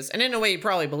filmmaker he is, and in a way he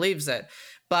probably believes it.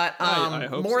 But I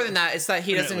more so. Than that, it's that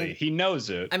he doesn't. He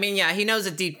knows it. I mean, yeah, he knows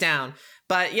it deep down.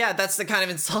 But yeah, that's the kind of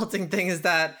insulting thing, is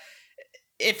that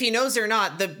if he knows it or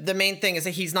not, the main thing is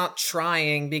that he's not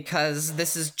trying, because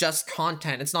this is just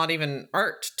content. It's not even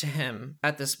art to him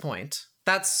at this point.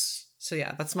 That's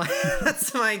my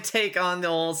that's my take on the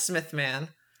old Smith man.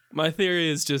 My theory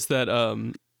is just that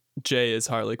Jay is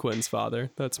Harley Quinn's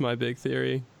father. That's my big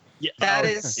theory. Yeah,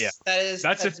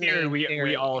 that's a theory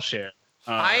we all share.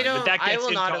 I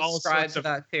will not subscribe to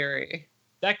that theory.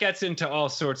 That gets into all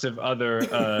sorts of other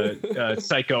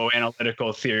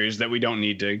psychoanalytical theories that we don't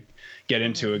need to get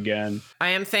into again. I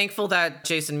am thankful that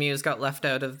Jason Mewes got left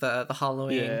out of the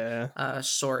Halloween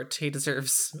short. He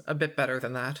deserves a bit better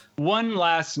than that. One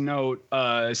last note,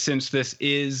 since this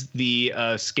is the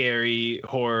scary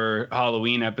horror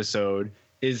Halloween episode,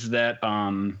 is that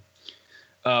one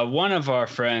of our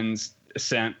friends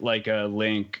sent like a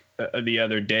link the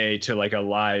other day to like a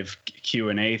live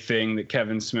Q&A thing that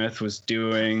Kevin Smith was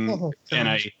doing, and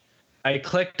I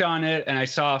clicked on it and I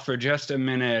saw for just a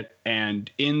minute,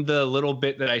 and in the little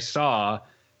bit that I saw,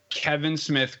 Kevin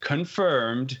Smith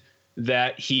confirmed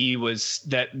that he was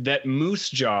that Moose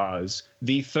Jaws,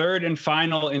 the third and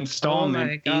final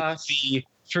installment in the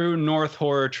True North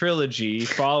Horror trilogy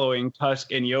following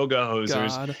Tusk and Yoga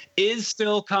Hosers, is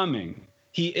still coming.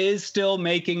 He is still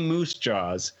making Moose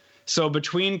Jaws. So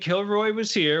between Kilroy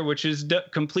Was Here, which is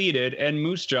completed, and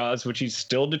Moose Jaws, which he's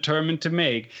still determined to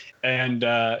make, and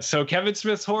so Kevin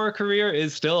Smith's horror career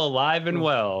is still alive and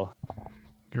well.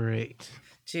 Great.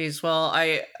 Jeez, well,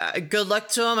 I good luck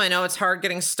to him. I know it's hard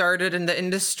getting started in the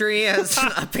industry as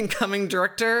an up-and-coming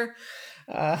director.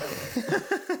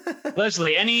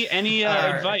 Leslie, any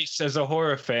advice as a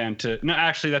horror fan to... No,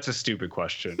 actually, that's a stupid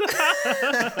question.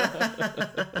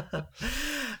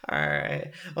 All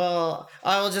right. Well,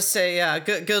 I will just say, yeah,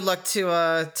 good luck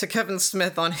to Kevin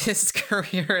Smith on his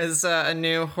career as a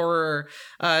new horror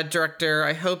director.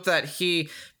 I hope that he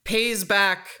pays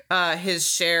back his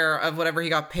share of whatever he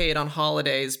got paid on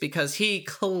Holidays, because he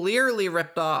clearly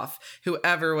ripped off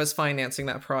whoever was financing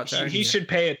that project. He should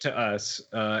pay it to us,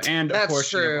 and a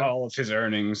portion of all of his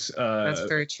earnings. That's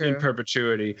very true. In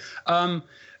perpetuity.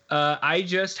 I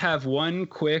just have one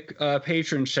quick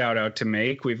patron shout out to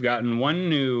make. We've gotten one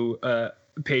new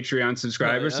Patreon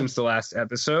subscriber since the last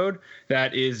episode.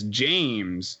 That is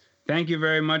James. Thank you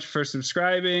very much for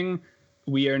subscribing.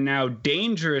 We are now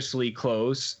dangerously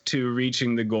close to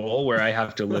reaching the goal where I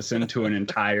have to listen to an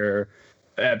entire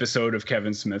episode of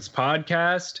Kevin Smith's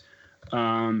podcast.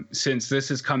 Since this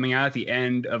is coming out at the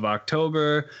end of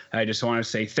October, I just want to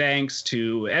say thanks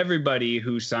to everybody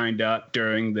who signed up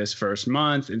during this first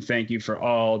month, and thank you for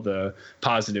all the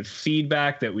positive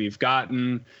feedback that we've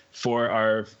gotten for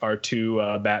our two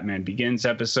Batman Begins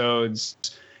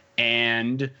episodes.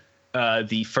 And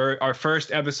our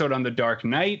first episode on The Dark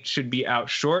Knight should be out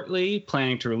shortly,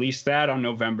 planning to release that on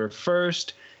November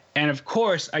 1st. And of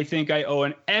course, I think I owe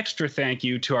an extra thank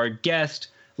you to our guest,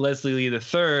 Leslie Lee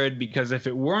III, because if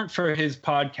it weren't for his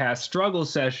podcast Struggle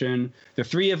Session, the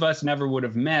three of us never would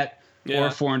have met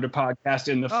or formed a podcast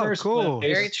in the first place.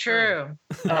 Very true.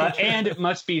 And it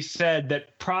must be said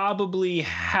that probably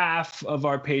half of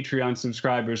our Patreon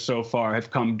subscribers so far have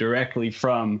come directly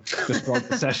from the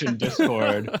Struggle Session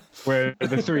Discord, where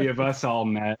the three of us all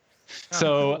met.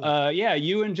 So,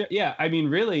 you and I mean,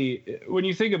 really, when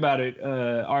you think about it,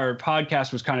 our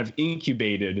podcast was kind of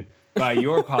incubated by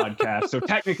your podcast. So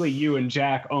technically you and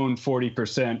Jack own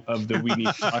 40% of the We Need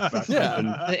to Talk About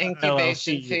the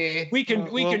incubation fee.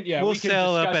 We'll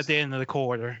sell up at the end of the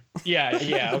quarter.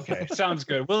 Yeah, okay. Sounds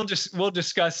good. We'll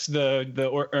discuss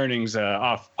the earnings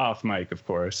off mic, of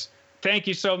course. Thank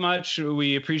you so much.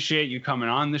 We appreciate you coming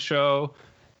on the show.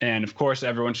 And of course,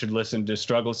 everyone should listen to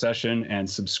Struggle Session and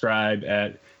subscribe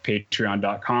at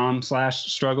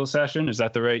patreon.com/struggle session. Is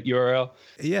that the right URL?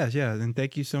 Yeah. And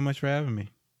thank you so much for having me.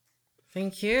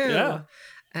 Thank you. Yeah.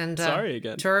 And sorry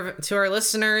again. To our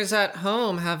listeners at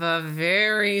home, have a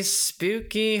very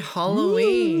spooky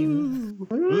Halloween.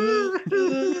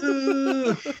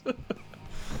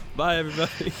 Bye,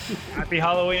 everybody. Happy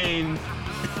Halloween.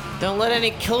 Don't let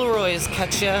any Kilroys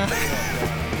catch ya.